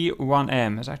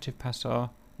AT-1M? Is active PASAR.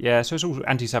 Yeah, so it's all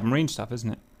anti-submarine stuff,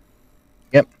 isn't it?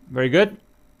 Yep. Very good.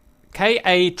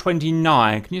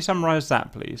 Ka-29. Can you summarize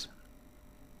that, please?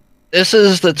 This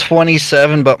is the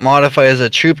 27, but modified as a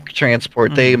troop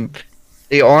transport. They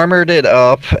armored it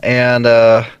up and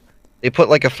they put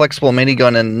like a flexible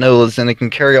minigun in the nose, and it can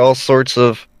carry all sorts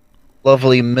of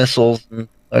lovely missiles and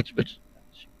such. Which,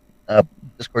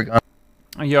 Discord gun.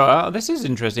 Yeah, this is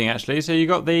interesting actually. So you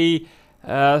got the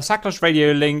Sackless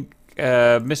radio link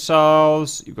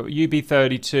missiles. You've got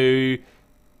UB-32,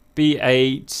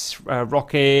 B-8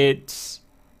 rockets,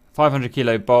 500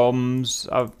 kilo bombs.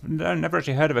 I've never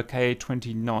actually heard of a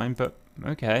Ka-29, but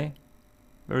okay,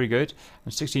 very good.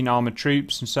 And 16 armored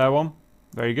troops and so on.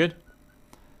 Very good.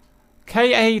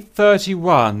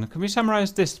 Ka-31. Can we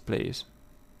summarize this, please?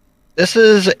 This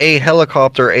is a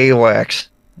helicopter AWACS.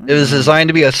 It was designed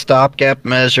to be a stopgap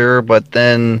measure, but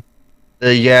then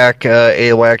the Yak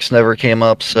AWACS never came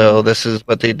up, so this is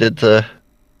what they did to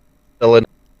fill in.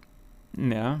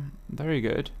 Yeah, very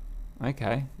good.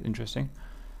 Okay, interesting.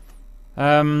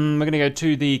 We're going to go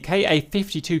to the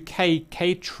Ka-52K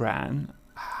K-Tran.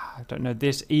 I don't know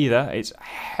this either. It's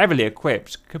heavily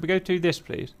equipped. Could we go to this,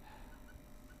 please?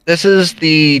 This is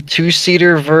the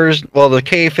two-seater version. Well, the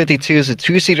Ka-52 is a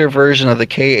two-seater version of the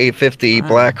Ka-50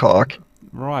 Blackhawk.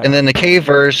 Right. And then the K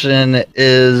version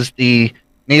is the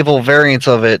naval variant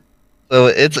of it. So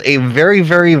it's a very,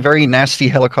 very, very nasty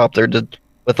helicopter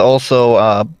with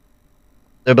also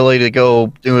the ability to go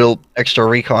do extra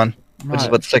recon, which is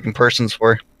what second person's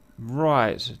for.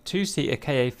 Right. So two-seater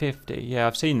Ka-50. Yeah,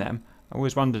 I've seen them. I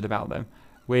always wondered about them.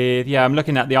 Yeah, I'm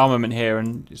looking at the armament here,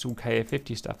 and it's all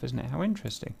Ka-50 stuff, isn't it? How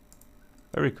interesting.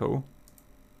 Very cool.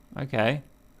 Okay.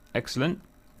 Excellent.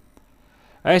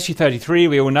 Su-33,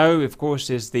 we all know, of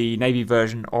course, is the Navy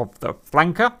version of the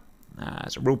Flanker.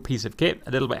 It's a real piece of kit.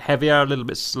 A little bit heavier, a little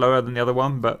bit slower than the other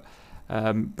one, but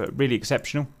but really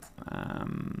exceptional.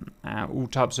 All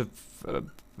types of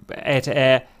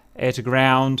air-to-air,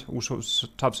 air-to-ground, all sorts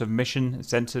of types of mission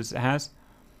sensors it has.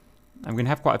 And we're going to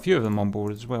have quite a few of them on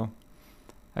board as well.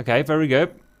 Okay, very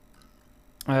good.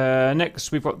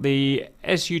 Next, we've got the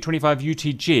Su-25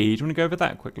 UTG. Do you want to go over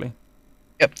that quickly?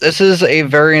 Yep, this is a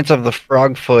variant of the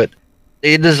Frogfoot.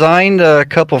 They designed a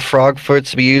couple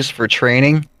Frogfoots to be used for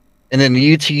training, and then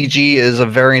the UTG is a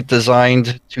variant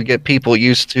designed to get people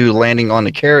used to landing on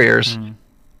the carriers.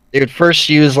 They would first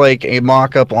use like a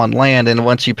mock-up on land, and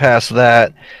once you pass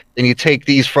that, then you take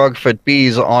these Frogfoot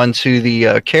Bs onto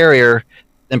the carrier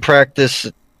and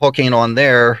practice hooking on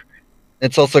there.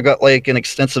 It's also got like an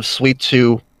extensive suite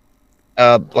to,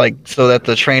 like, so that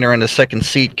the trainer in the second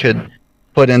seat could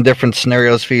put in different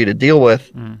scenarios for you to deal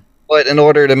with. But in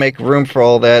order to make room for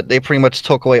all that, they pretty much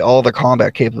took away all the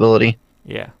combat capability.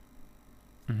 Yeah.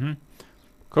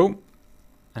 Cool.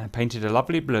 And painted a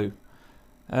lovely blue.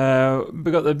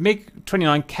 We've got the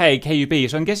MiG-29K KUB.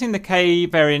 So I'm guessing the K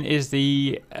variant is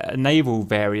the naval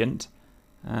variant.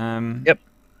 Yep.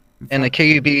 And the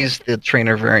KUB is the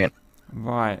trainer variant.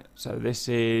 Right. So this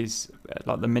is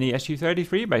like the mini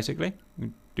Su-33, basically. We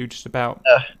do just about...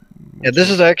 yeah, this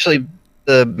is actually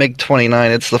the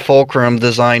MiG-29. It's the Fulcrum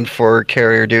designed for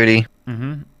carrier duty.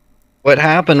 What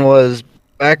happened was,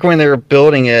 back when they were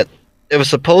building it, it was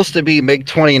supposed to be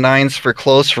MiG-29s for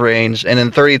close range and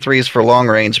then 33s for long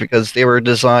range because they were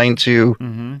designed to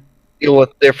deal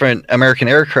with different American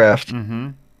aircraft.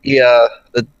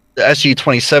 The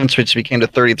Su-27s, which became the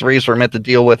 33s, were meant to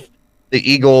deal with the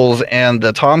Eagles and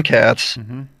the Tomcats.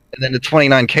 And then the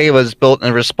 29K was built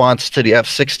in response to the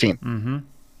F-16.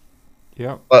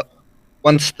 Yep. But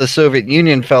once the Soviet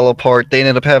Union fell apart, they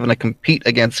ended up having to compete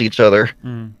against each other.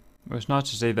 Well, it's nice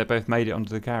to see they both made it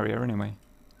onto the carrier anyway.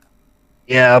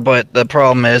 Yeah, but the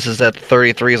problem is that the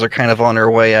 33s are kind of on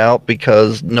their way out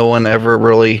because no one ever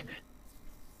really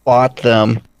bought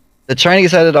them. The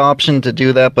Chinese had an option to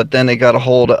do that, but then they got a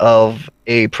hold of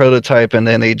a prototype and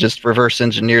then they just reverse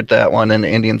engineered that one, and the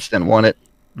Indians didn't want it.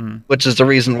 Which is the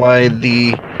reason why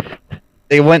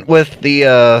they went with the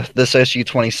this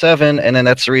Su-27, and then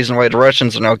that's the reason why the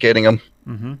Russians are now getting them.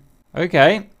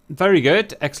 Okay, very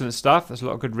good, excellent stuff. There's a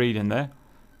lot of good reading there.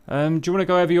 Do you want to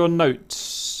go over your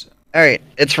notes? All right,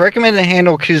 it's recommended to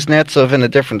handle Kuznetsov in a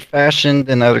different fashion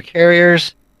than other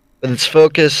carriers, but it's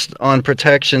focused on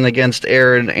protection against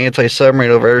air and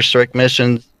anti-submarine over airstrike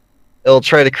missions. It'll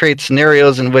try to create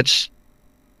scenarios in which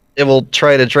it will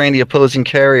try to drain the opposing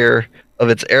carrier of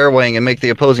its air wing and make the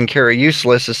opposing carrier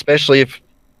useless, especially if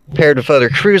paired with other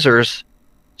cruisers.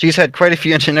 She's had quite a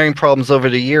few engineering problems over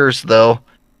the years, though,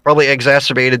 probably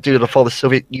exacerbated due to the fall of the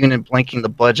Soviet Union blanking the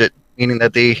budget, meaning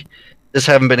that they just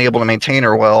haven't been able to maintain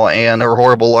her well, and her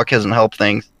horrible luck hasn't helped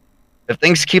things. If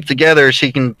things keep together,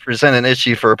 she can present an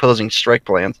issue for opposing strike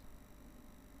plans.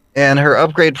 And her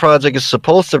upgrade project is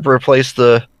supposed to replace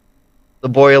the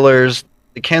boilers,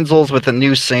 the Kenzels with a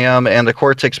new SAM, and the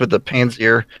Cortex with the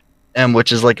Panzer M,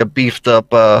 which is like a beefed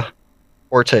up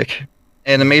Cortex.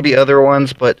 And maybe other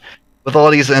ones, but with all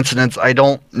these incidents, I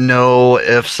don't know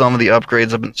if some of the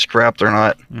upgrades have been scrapped or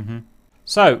not.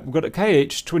 So we've got a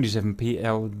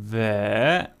KH-27PL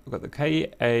there. We've got the the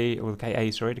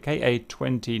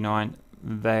KA-29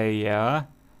 there.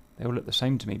 They all look the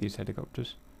same to me, these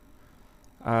helicopters.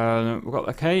 We've got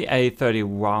the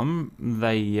KA-31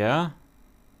 there.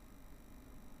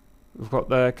 We've got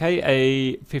the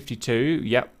KA-52.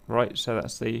 Yep, right. So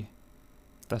that's the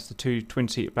two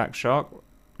twin-seat Black Shark.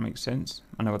 Makes sense.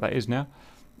 I know what that is now.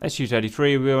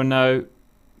 Su-33. We all know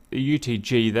the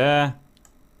UTG there.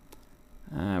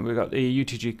 We've got the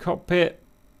UTG cockpit.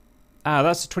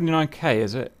 That's the 29K,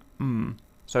 is it?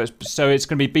 So it's going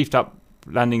to be beefed up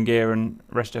landing gear and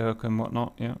rest of hook and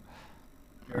whatnot. Yeah.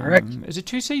 Correct. Is it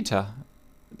two-seater?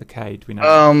 The K, do we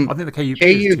know? I think the KUB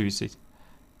is two-seater.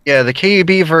 Yeah, the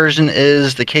KUB version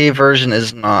is. The K version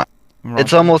is not.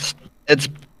 Right. It's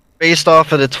based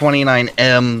off of the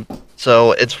 29M,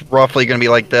 so it's roughly going to be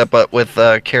like that, but with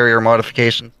carrier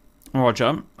modifications.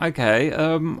 Roger. Okay.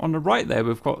 On the right there,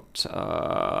 we've got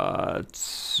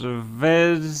Zvezdia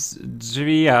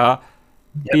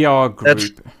BR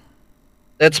Group.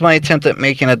 That's my attempt at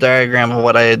making a diagram of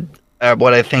what I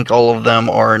think all of them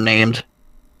are named.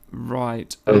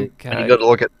 Right. Okay. And you got to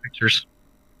look at pictures.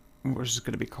 Which is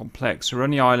going to be complex. We're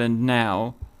on the island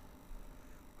now.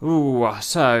 Ooh,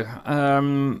 so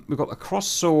we've got the cross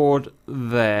sword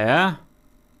there.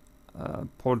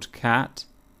 Podcat.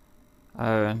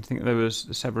 I think there was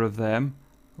several of them.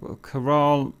 We've got a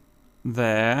Corral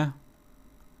there.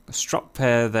 A Struck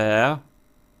pair there.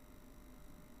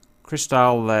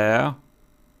 Crystal there.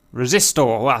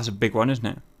 Resistor. Oh, that's a big one, isn't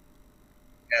it?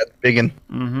 Big one.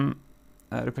 Mm-hmm.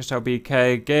 The Crystal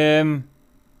BK again.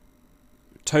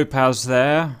 Topaz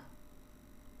there.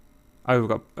 Oh, we've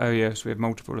got. Oh yes, we have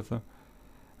multiple of them.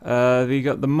 We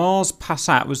got the Mars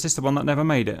Passat. Was this the one that never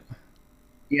made it?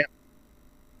 Yeah.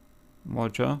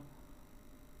 Roger.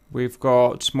 We've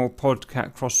got small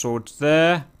Podcat cross swords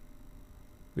there.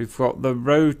 We've got the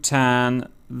Rotan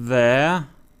there.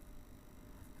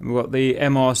 And we've got the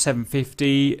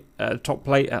MR750 top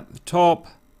plate at the top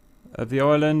of the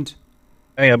island.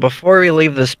 Oh, yeah, before we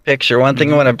leave this picture, one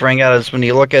thing I want to bring out is when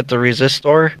you look at the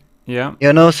resistor, yeah,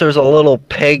 you'll notice there's a little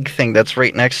peg thing that's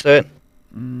right next to it.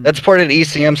 That's part of the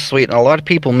ECM suite, and a lot of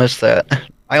people miss that.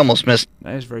 I almost missed.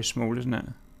 That is very small, isn't it?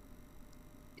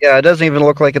 Yeah, it doesn't even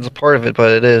look like it's a part of it,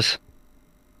 but it is.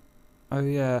 Oh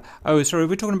yeah. Oh, sorry.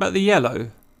 We're talking about the yellow.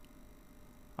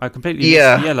 I completely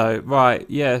Yeah. missed the yellow. Right.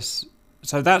 Yes.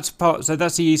 So that's part. So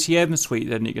that's the ECM suite.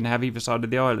 Then you can have either side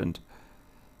of the island.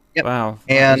 Yep. Wow.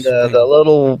 And the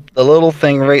little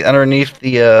thing right underneath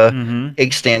the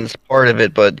egg stand is part of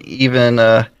it, but even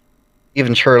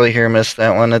Charlie here missed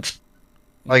that one. It's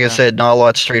like I said, not a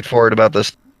lot straightforward about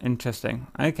this. Interesting.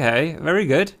 Okay. Very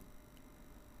good.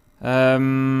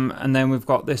 And then we've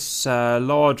got this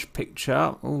large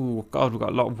picture. Oh God, we've got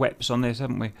a lot of WEPs on this,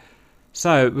 haven't we?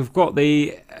 So we've got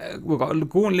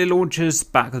gauntlet launchers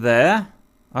back there.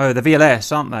 Oh, the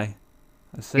VLS, aren't they?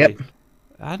 Let's see. Yep.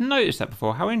 I hadn't noticed that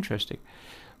before. How interesting.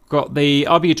 We've got the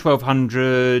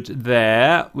RB1200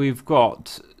 there. We've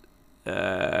got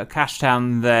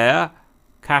Cashtown there.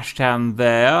 Cashtown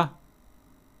there.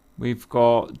 We've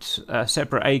got a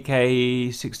separate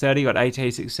AK630. Got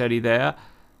AK630 there.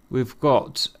 We've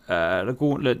got the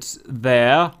gauntlets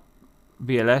there.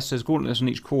 VLS. There's gauntlets on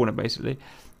each corner, basically.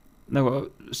 No,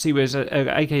 see where's a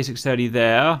AK630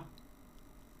 there.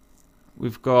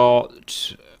 We've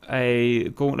got a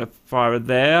gauntlet firer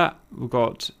there. We've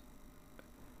got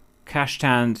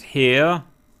Cashtown here.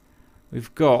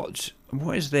 We've got,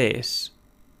 what is this?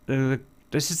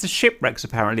 This is the shipwrecks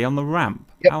apparently on the ramp.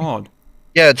 Yep. How odd.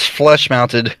 Yeah, it's flush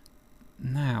mounted.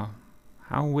 Now,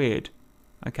 how weird.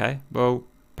 Okay, well,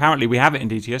 apparently we have it in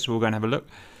DCS, so we'll go and have a look.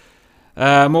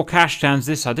 More Cashtowns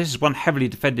this side. This is one heavily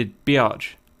defended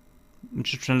B-arch. I'm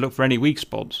just trying to look for any weak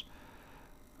spots.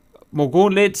 More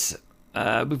gauntlets.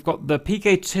 We've got the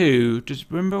PK2. Just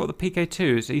remember what the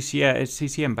PK2 is. It's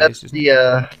CCM based.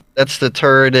 That's the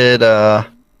turreted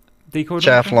decoy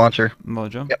shaft launcher.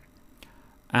 Roger. Yep.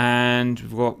 And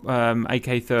we've got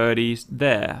AK30s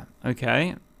there.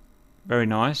 Okay. Very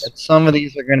nice. Some of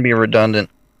these are going to be redundant.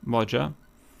 Roger.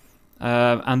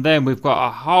 And then we've got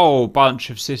a whole bunch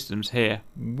of systems here.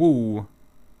 Woo.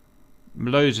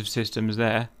 Loads of systems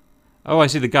there. Oh, I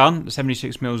see the gun. The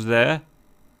 76 mils there.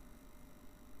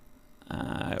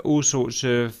 All sorts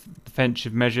of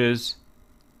defensive measures.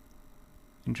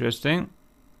 Interesting.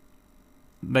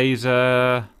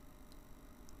 Laser.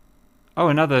 Oh,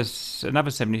 another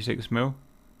 76 mil.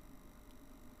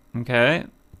 Okay.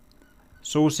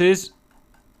 Sources.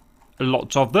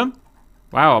 Lots of them.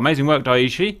 Wow, amazing work,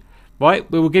 Daiichi. Right,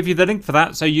 we will give you the link for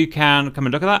that so you can come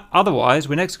and look at that. Otherwise,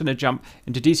 we're next going to jump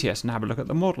into DCS and have a look at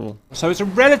the model. So it's a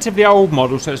relatively old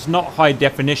model, so it's not high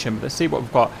definition, but let's see what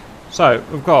we've got. So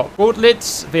we've got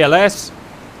gauntlets, VLS,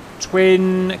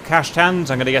 twin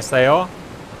Cashtowns, I'm going to guess they are.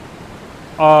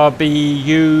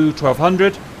 RBU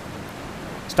 1200,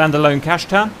 standalone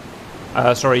Cashtown.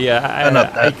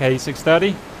 AK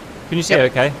 630. Can you see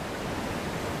it okay?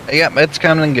 Yep, it's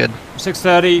coming good.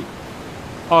 630,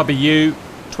 RBU,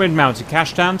 twin mounted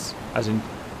Cashtowns, as in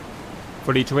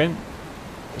fully twin.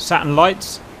 Saturn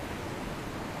lights.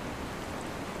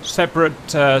 Separate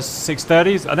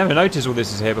 630s. I never noticed all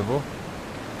this is here before.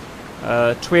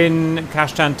 Twin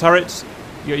Cashtown turrets.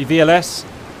 You got your VLS.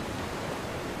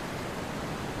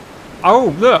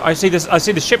 Oh, look! I see this. I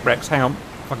see the shipwrecks. Hang on,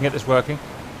 if I can get this working.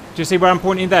 Do you see where I'm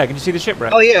pointing there? Can you see the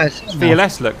shipwreck? Oh yeah, it's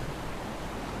VLS. Look.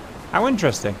 How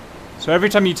interesting. So every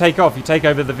time you take off, you take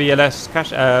over the VLS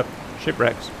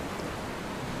shipwrecks.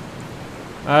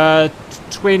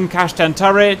 Twin Cashtown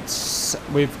turrets.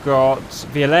 We've got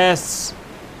VLS.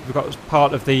 We've got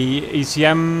part of the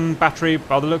ECM battery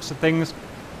by the looks of things.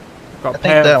 We've got I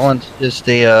think that one's just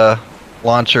a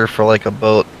launcher for like a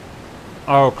boat.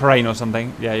 Oh, crane or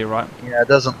something. Yeah, you're right. Yeah, it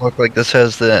doesn't look like this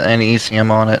has any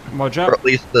ECM on it. Roger. Or at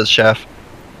least the shaft.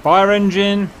 Fire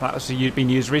engine. That's been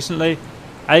used recently.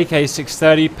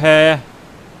 AK630 pair.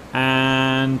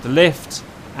 And the lift.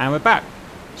 And we're back.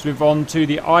 Let's move on to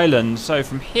the island. So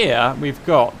from here, we've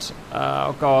got,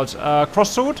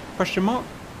 cross-sword? Question mark?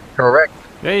 Correct.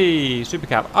 Hey, super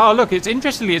cap. Oh, look,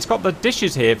 interestingly, it's got the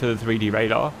dishes here for the 3D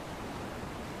radar.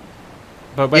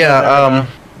 But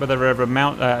whether they're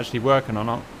ever actually working or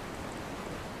not.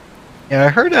 Yeah, I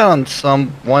heard on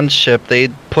one ship they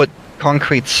put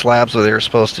concrete slabs where they were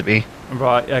supposed to be.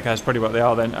 Right, okay, that's probably what they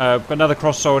are then. Got another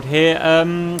cross sword here.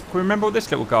 Can we remember what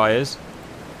this little guy is?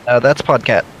 That's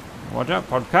Podcat. Roger,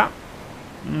 Podcat.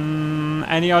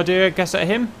 Any idea, guess at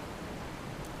him?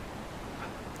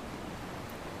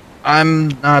 I'm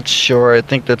not sure. I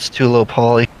think that's too low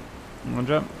poly.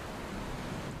 Roger.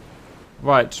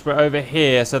 Right, we're over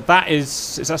here. So that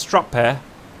is that strut pair?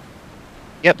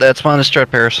 Yep, that's one of the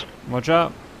strut pairs.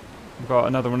 Roger. We've got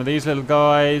another one of these little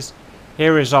guys.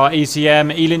 Here is our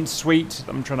ECM, Elint suite.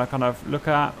 I'm trying to kind of look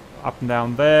at. Up and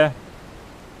down there.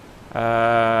 We've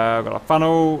got a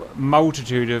funnel.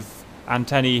 Multitude of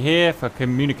antennae here for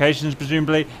communications,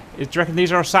 presumably. Do you reckon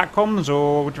these are SATCOMs,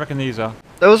 or what do you reckon these are?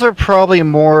 Those are probably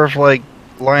more of like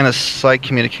line of sight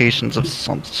communications of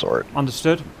some sort.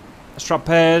 Understood. Strut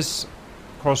pairs.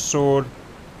 Cross sword.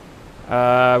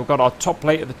 We've got our top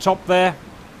plate at the top there.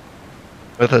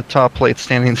 With a top plate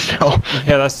standing still.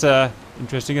 Yeah, that's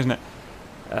interesting, isn't it?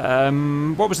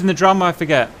 What was in the drum? I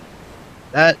forget.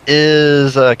 That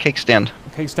is a cake stand.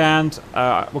 Cake stand.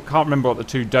 We can't remember what the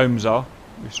two domes are.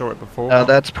 We saw it before.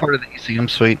 That's part of the ECM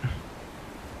suite.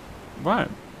 Right.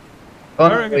 Oh,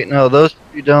 no, wait, no, those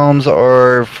two domes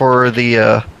are for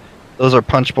the, those are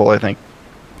punch bowl, I think.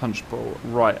 Punch ball.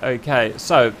 Right, okay.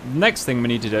 So, next thing we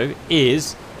need to do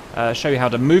is show you how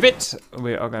to move it.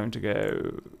 We are going to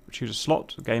go choose a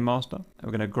slot, Game Master.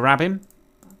 We're going to grab him.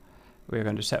 We're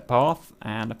going to set path.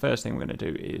 And the first thing we're going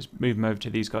to do is move him over to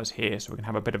these guys here so we can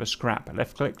have a bit of a scrap.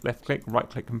 Left click, right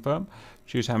click, confirm.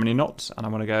 Choose how many knots. And I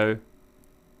want to go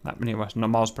that many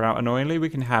miles per hour. Annoyingly, we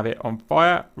can have it on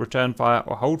fire, return fire,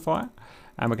 or hold fire.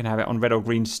 And we can have it on red or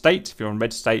green state. If you're on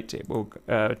red state, it will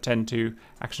tend to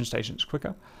action stations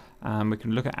quicker. And we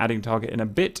can look at adding target in a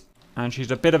bit. And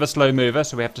she's a bit of a slow mover,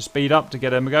 so we have to speed up to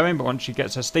get her going. But once she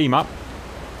gets her steam up,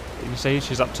 you can see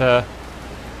she's up to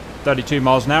 32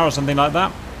 miles an hour or something like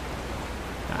that.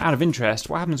 Out of interest,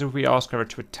 what happens if we ask her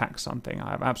to attack something?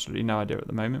 I have absolutely no idea at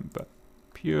the moment, but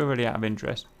purely out of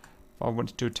interest. If I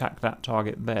wanted to attack that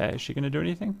target there, is she going to do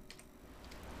anything?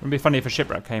 It would be funny if a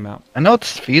shipwreck came out. I know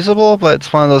it's feasible, but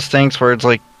it's one of those things where it's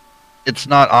like, it's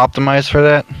not optimized for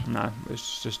that. No,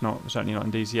 it's just not, certainly not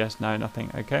in DCS. No,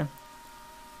 nothing. Okay.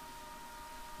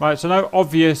 Right, so no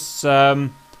obvious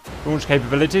launch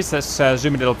capabilities. Let's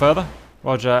zoom a little further.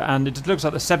 Roger, and it looks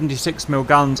like the 76mm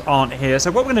guns aren't here.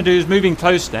 So what we're going to do is move in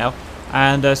close now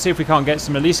and see if we can't at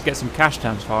least get some cash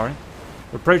towns firing.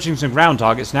 We're approaching some ground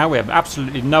targets now. We have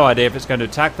absolutely no idea if it's going to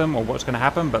attack them or what's going to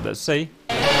happen, but let's see.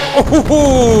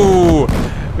 Oh,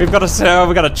 we've got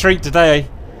a treat today.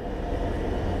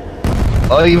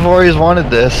 Oh, you've always wanted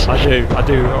this. I do.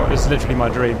 Oh, it's literally my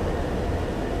dream.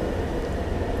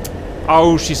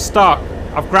 Oh, she's stuck.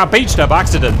 I've beached her by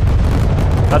accident.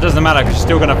 That doesn't matter because she's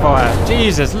still going to fire.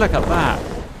 Jesus, look at that.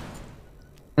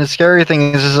 The scary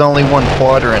thing is there's only one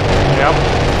quadrant. Yep.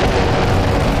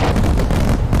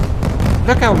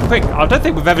 Look how quick. I don't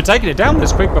think we've ever taken it down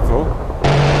this quick before.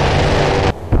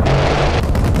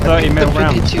 30 mil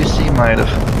round. The 52C might have.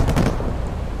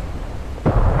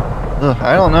 Ugh,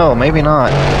 I don't know. Maybe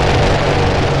not.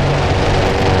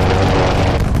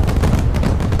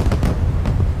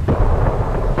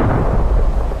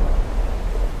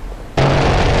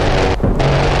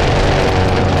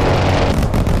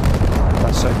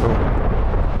 That's so cool.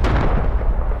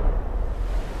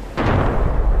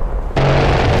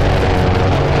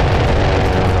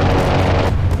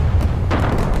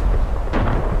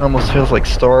 It almost feels like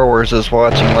Star Wars is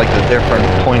watching like the different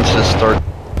points just start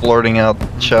blurting out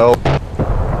shell.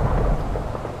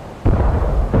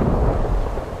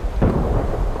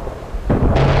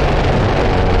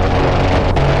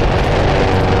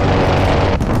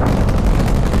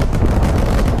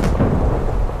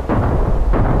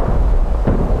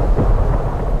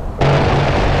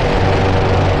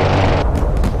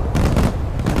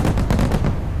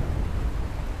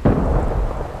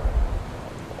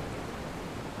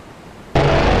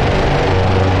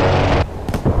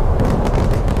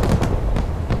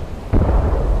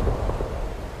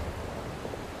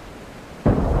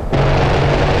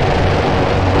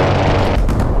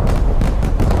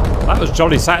 That was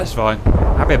jolly satisfying.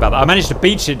 Happy about that. I managed to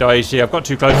beach it, though, I've got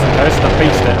too close to the coast and I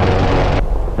beached it.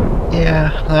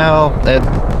 Yeah, well,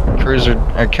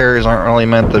 our carriers aren't really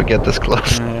meant to get this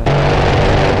close. Yeah.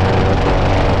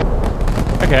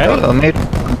 Okay. Made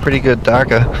a pretty good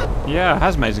DACA. Yeah, it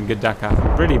has made some good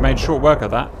DACA. Really made short work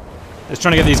of that. It's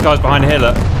trying to get these guys behind here,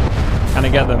 look. Can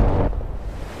it get them?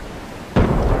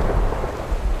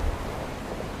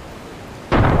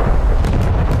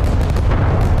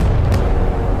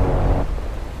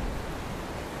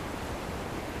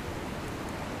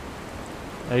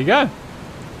 There you go.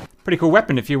 Pretty cool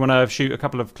weapon if you want to shoot a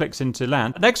couple of clicks into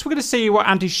land. Next, we're going to see what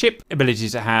anti-ship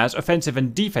abilities it has, offensive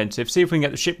and defensive. See if we can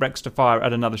get the shipwrecks to fire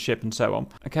at another ship and so on.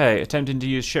 Okay, attempting to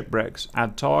use shipwrecks.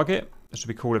 Add target. This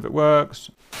would be cool if it works.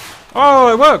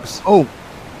 Oh, it works! Oh!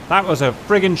 That was a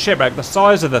friggin' shipwreck, the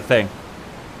size of the thing.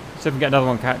 See if we can get another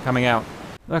one coming out.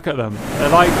 Look at them. They're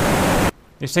like...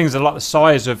 These things are like the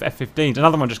size of F-15s.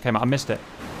 Another one just came out. I missed it.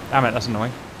 Damn it, that's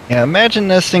annoying. Yeah, imagine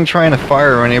this thing trying to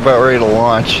fire when you're about ready to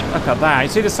launch. Look at that. You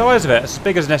see the size of it? It's as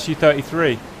big as an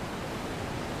Su-33.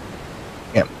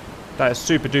 Yep. That is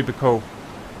super duper cool.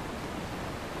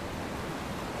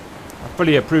 I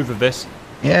fully approve of this.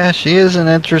 Yeah, she is an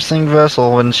interesting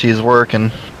vessel when she's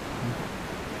working.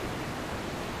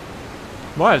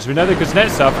 Right, so we know that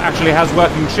Kuznetsov actually has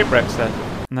working shipwrecks then.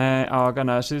 And they are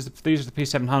gonna, so these are the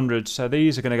P-700s, so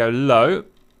these are gonna go low.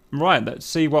 Right, let's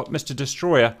see what Mr.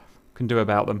 Destroyer can do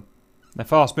about them. They're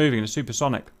fast moving and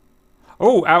supersonic.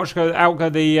 Oh, out go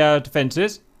the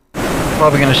defences.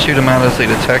 Probably going to shoot them out as they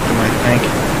detect them, I think.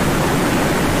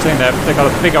 I think they've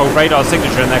got a big old radar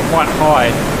signature and they're quite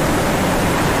high.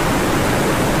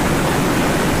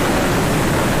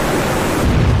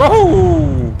 Whoa!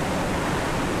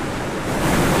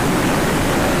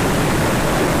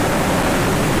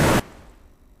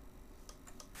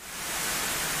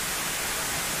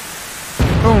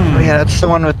 Oh yeah, that's the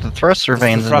one with the thruster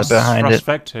vanes behind thrust it.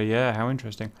 Vector, yeah, how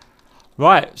interesting.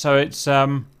 Right, so it's,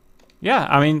 yeah,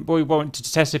 I mean, we want to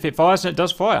test if it fires, and it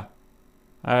does fire.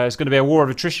 It's going to be a war of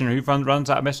attrition, who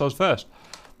runs out of missiles first.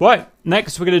 Right,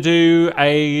 next we're going to do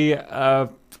a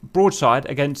broadside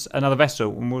against another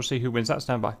vessel, and we'll see who wins that.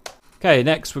 Stand by. Okay,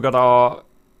 next we've got our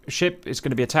ship. It's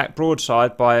going to be attacked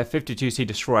broadside by a 52C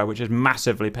destroyer, which is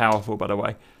massively powerful, by the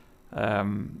way.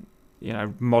 You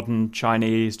know, modern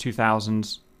Chinese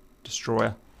 2000s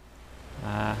destroyer.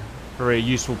 Very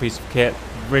useful piece of kit.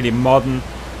 Really modern,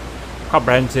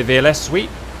 comprehensive ELS suite.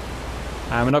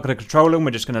 And we're not going to control them.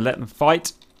 We're just going to let them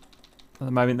fight. At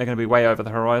the moment, they're going to be way over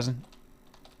the horizon.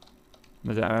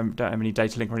 They don't have any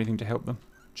data link or anything to help them.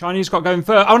 Chinese got going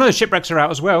first. Oh no, the shipwrecks are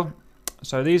out as well.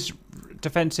 So these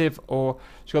defensive or...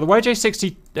 So you've got the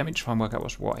YJ-60... Let me try and work out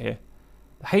what's what here.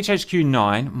 The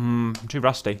HHQ-9. I'm too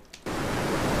rusty.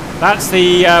 That's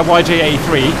the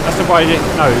YJ-83. That's the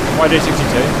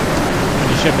YJ-62.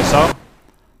 Anti-ship missile.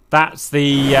 That's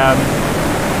the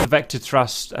vector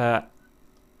thrust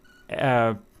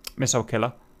missile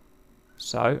killer.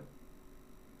 So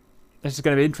this is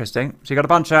going to be interesting. So you've got a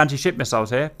bunch of anti-ship missiles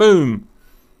here. Boom!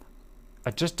 I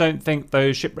just don't think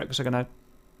those shipwrecks are going to...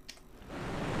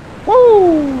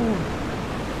 Woo!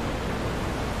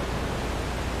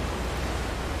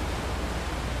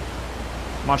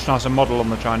 Much nicer model on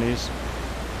the Chinese.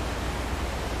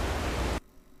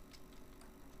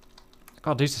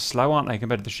 God, these are slow, aren't they,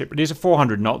 compared to the ship? But these are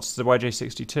 400 knots, the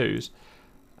YJ-62s.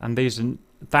 And these are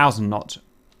 1,000 knots.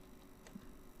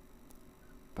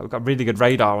 But we've got really good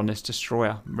radar on this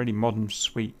destroyer. Really modern,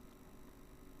 sweet.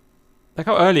 Look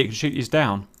how early it can shoot these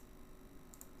down.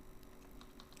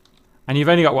 And you've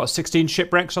only got, what, 16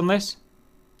 shipwrecks on this?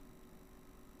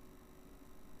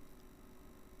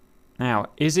 Now,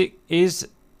 is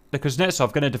the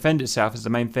Kuznetsov going to defend itself is the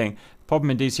main thing. The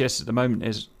problem in DCS at the moment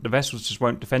is the vessels just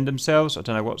won't defend themselves. I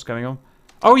don't know what's going on.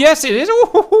 Oh, yes, it is.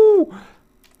 Ooh,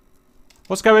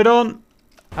 what's going on?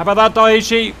 How about that,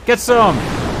 Daiichi? Get some.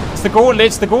 It's the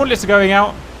gauntlets. The gauntlets are going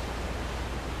out.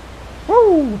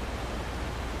 Woo!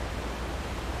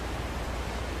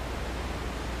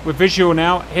 We're visual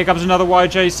now. Here comes another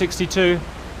YJ-62.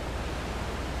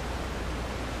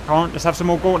 Come on, let's have some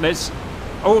more gauntlets.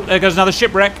 Oh, there goes another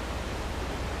shipwreck.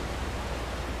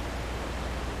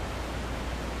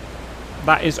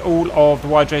 That is all of the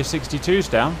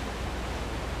YJ-62s down.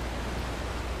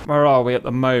 Where are we at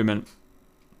the moment?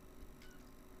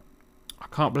 I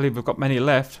can't believe we've got many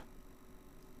left.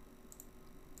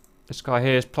 This guy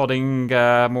here is plodding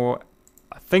more.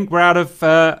 I think we're out of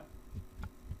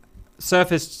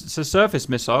surface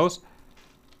missiles.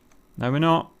 No, we're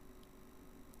not.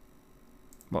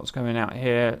 What's going out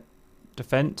here?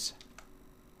 Defense.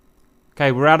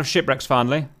 Okay, we're out of shipwrecks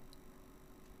finally.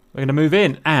 We're going to move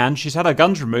in, and she's had her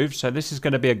guns removed, so this is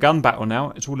going to be a gun battle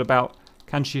now. It's all about,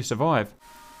 can she survive?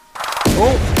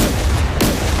 Oh!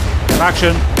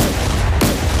 Action!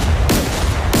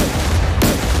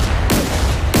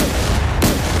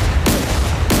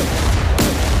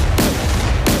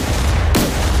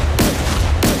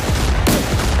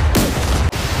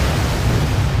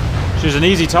 She's an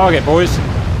easy target, boys.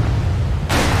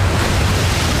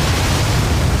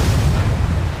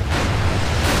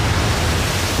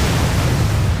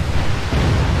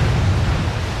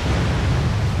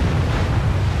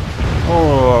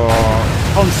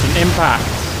 constant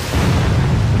impacts.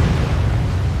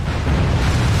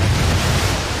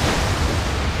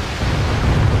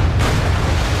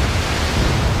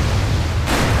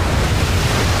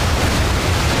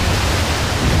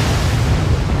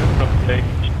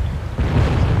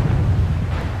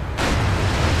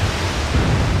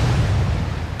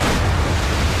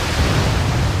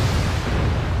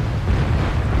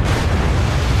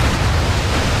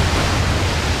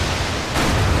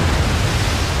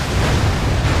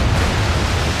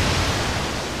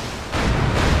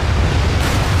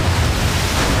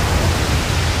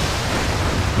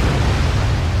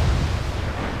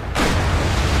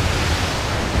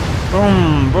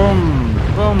 Boom, boom,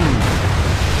 boom.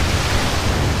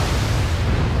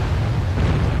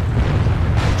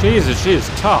 Jesus, she is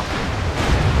tough.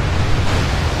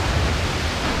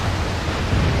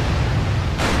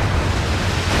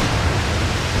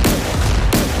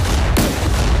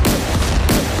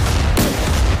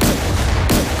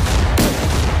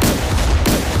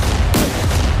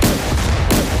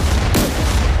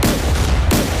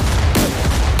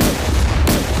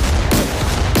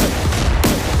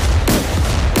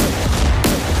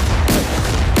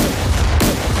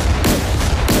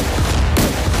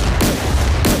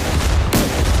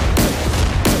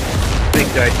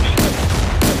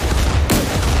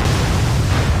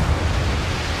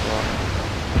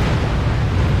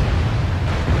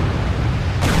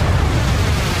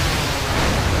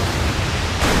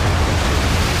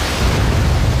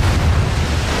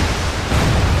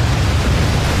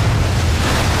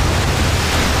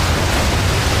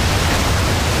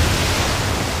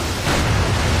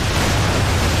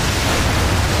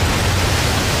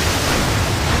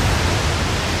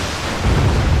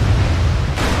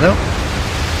 Nope.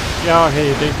 Yeah, I hear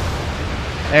you, dude.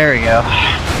 There we go.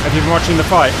 Have you been watching the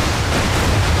fight?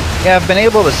 Yeah, I've been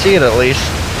able to see it at least.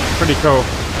 Pretty cool.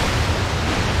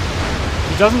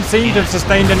 He doesn't seem to have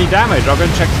sustained any damage. I'm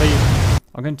going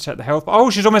to check the health.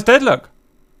 Oh, she's almost dead, look.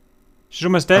 She's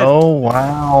almost dead. Oh,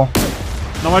 wow.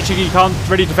 Not much you can't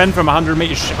really defend from a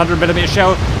 100mm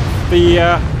shell. The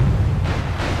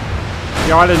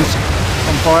island's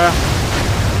on fire.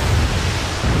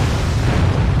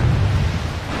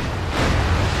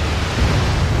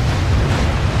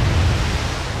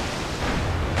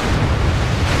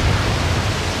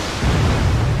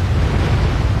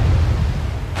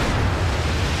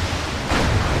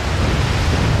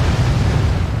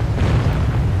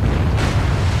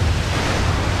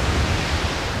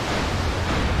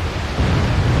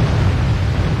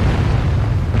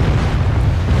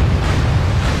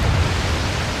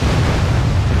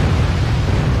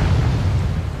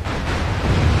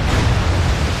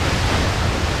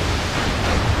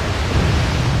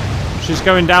 She's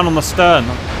going down on the stern,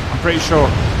 I'm pretty sure.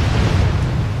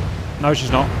 No, she's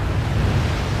not.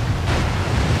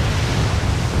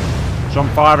 She's on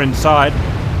fire inside.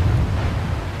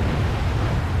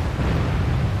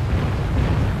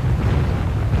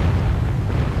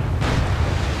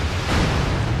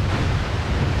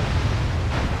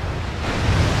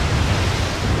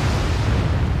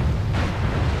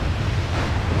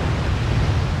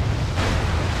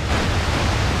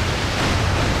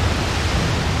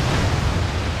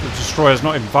 Destroyer's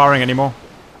not even firing anymore.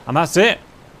 And that's it.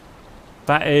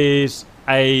 That is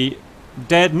a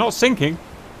dead, not sinking,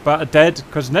 but a dead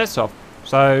Kuznetsov.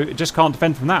 So it just can't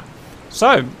defend from that.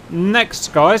 So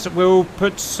next, guys, we'll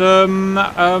put some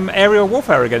aerial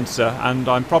warfare against her, and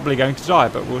I'm probably going to die,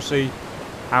 but we'll see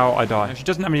how I die. She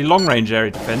doesn't have any long-range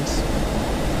area defense,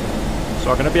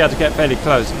 so I'm going to be able to get fairly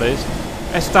close at least.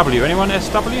 SW, anyone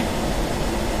SW?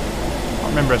 I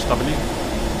remember SW.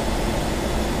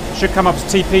 Should come up as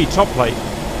TP, top plate.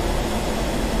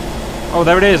 Oh,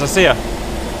 there it is, I see her.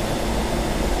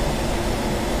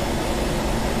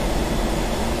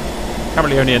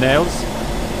 Currently only a nails.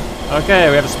 Okay,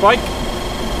 we have a spike.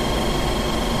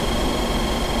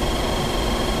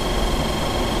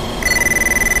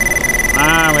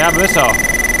 And we have a missile.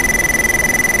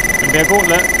 Gonna be a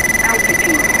gauntlet.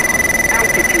 Altitude.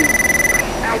 Altitude.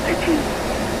 Altitude.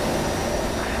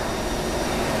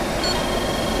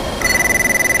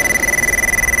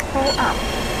 Pull up.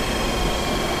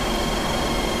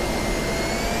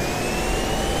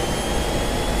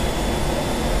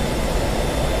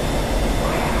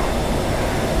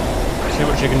 See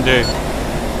what she can do.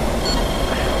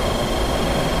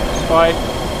 Spike.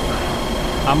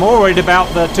 I'm more worried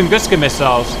about the Tunguska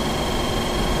missiles.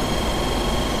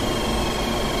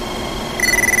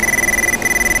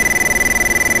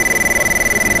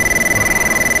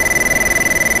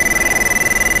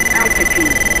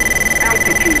 Altitude.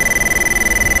 Altitude.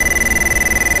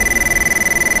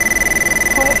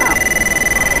 Pull up.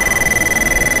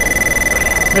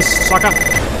 Miss, sucker.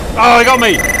 Oh, he got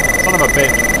me! Son of a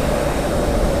bitch.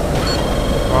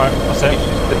 Alright, that's it.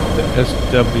 The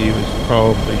SW is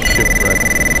probably shipwrecked.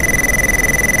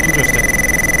 Interesting.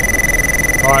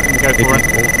 Alright, let me go for it.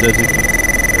 Old designate.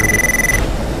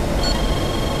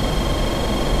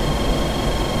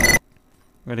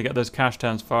 We're gonna get those cash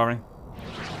turns firing.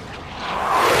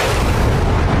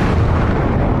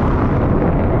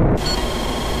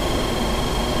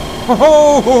 Ho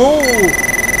ho ho ho!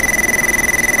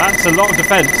 That's a lot of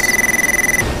defense.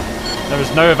 There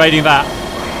is no evading that.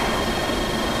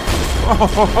 Oh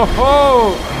ho ho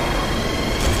ho!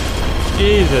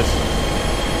 Jesus.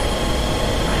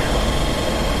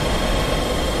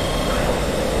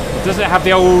 Does it have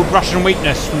the old Russian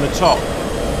weakness from the top?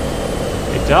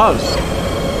 It does.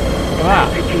 Look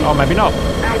at that. Oh, maybe not.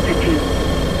 Altitude.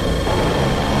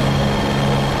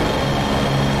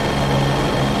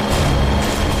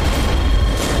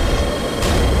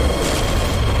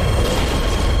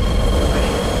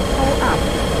 Pull up.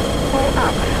 Pull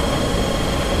up.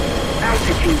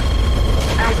 Altitude.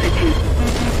 Altitude.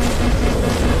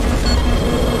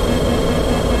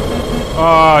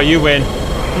 Oh, you win.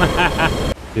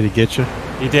 Did he get you?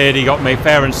 He did. He got me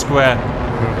fair and square.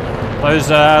 Those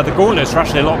the gauntlets are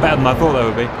actually a lot better than I thought they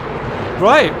would be.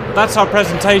 Right, that's our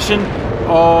presentation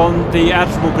on the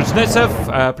Admiral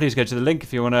Kuznetsov. Please go to the link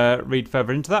if you want to read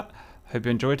further into that. Hope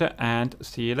you enjoyed it, and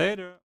see you later.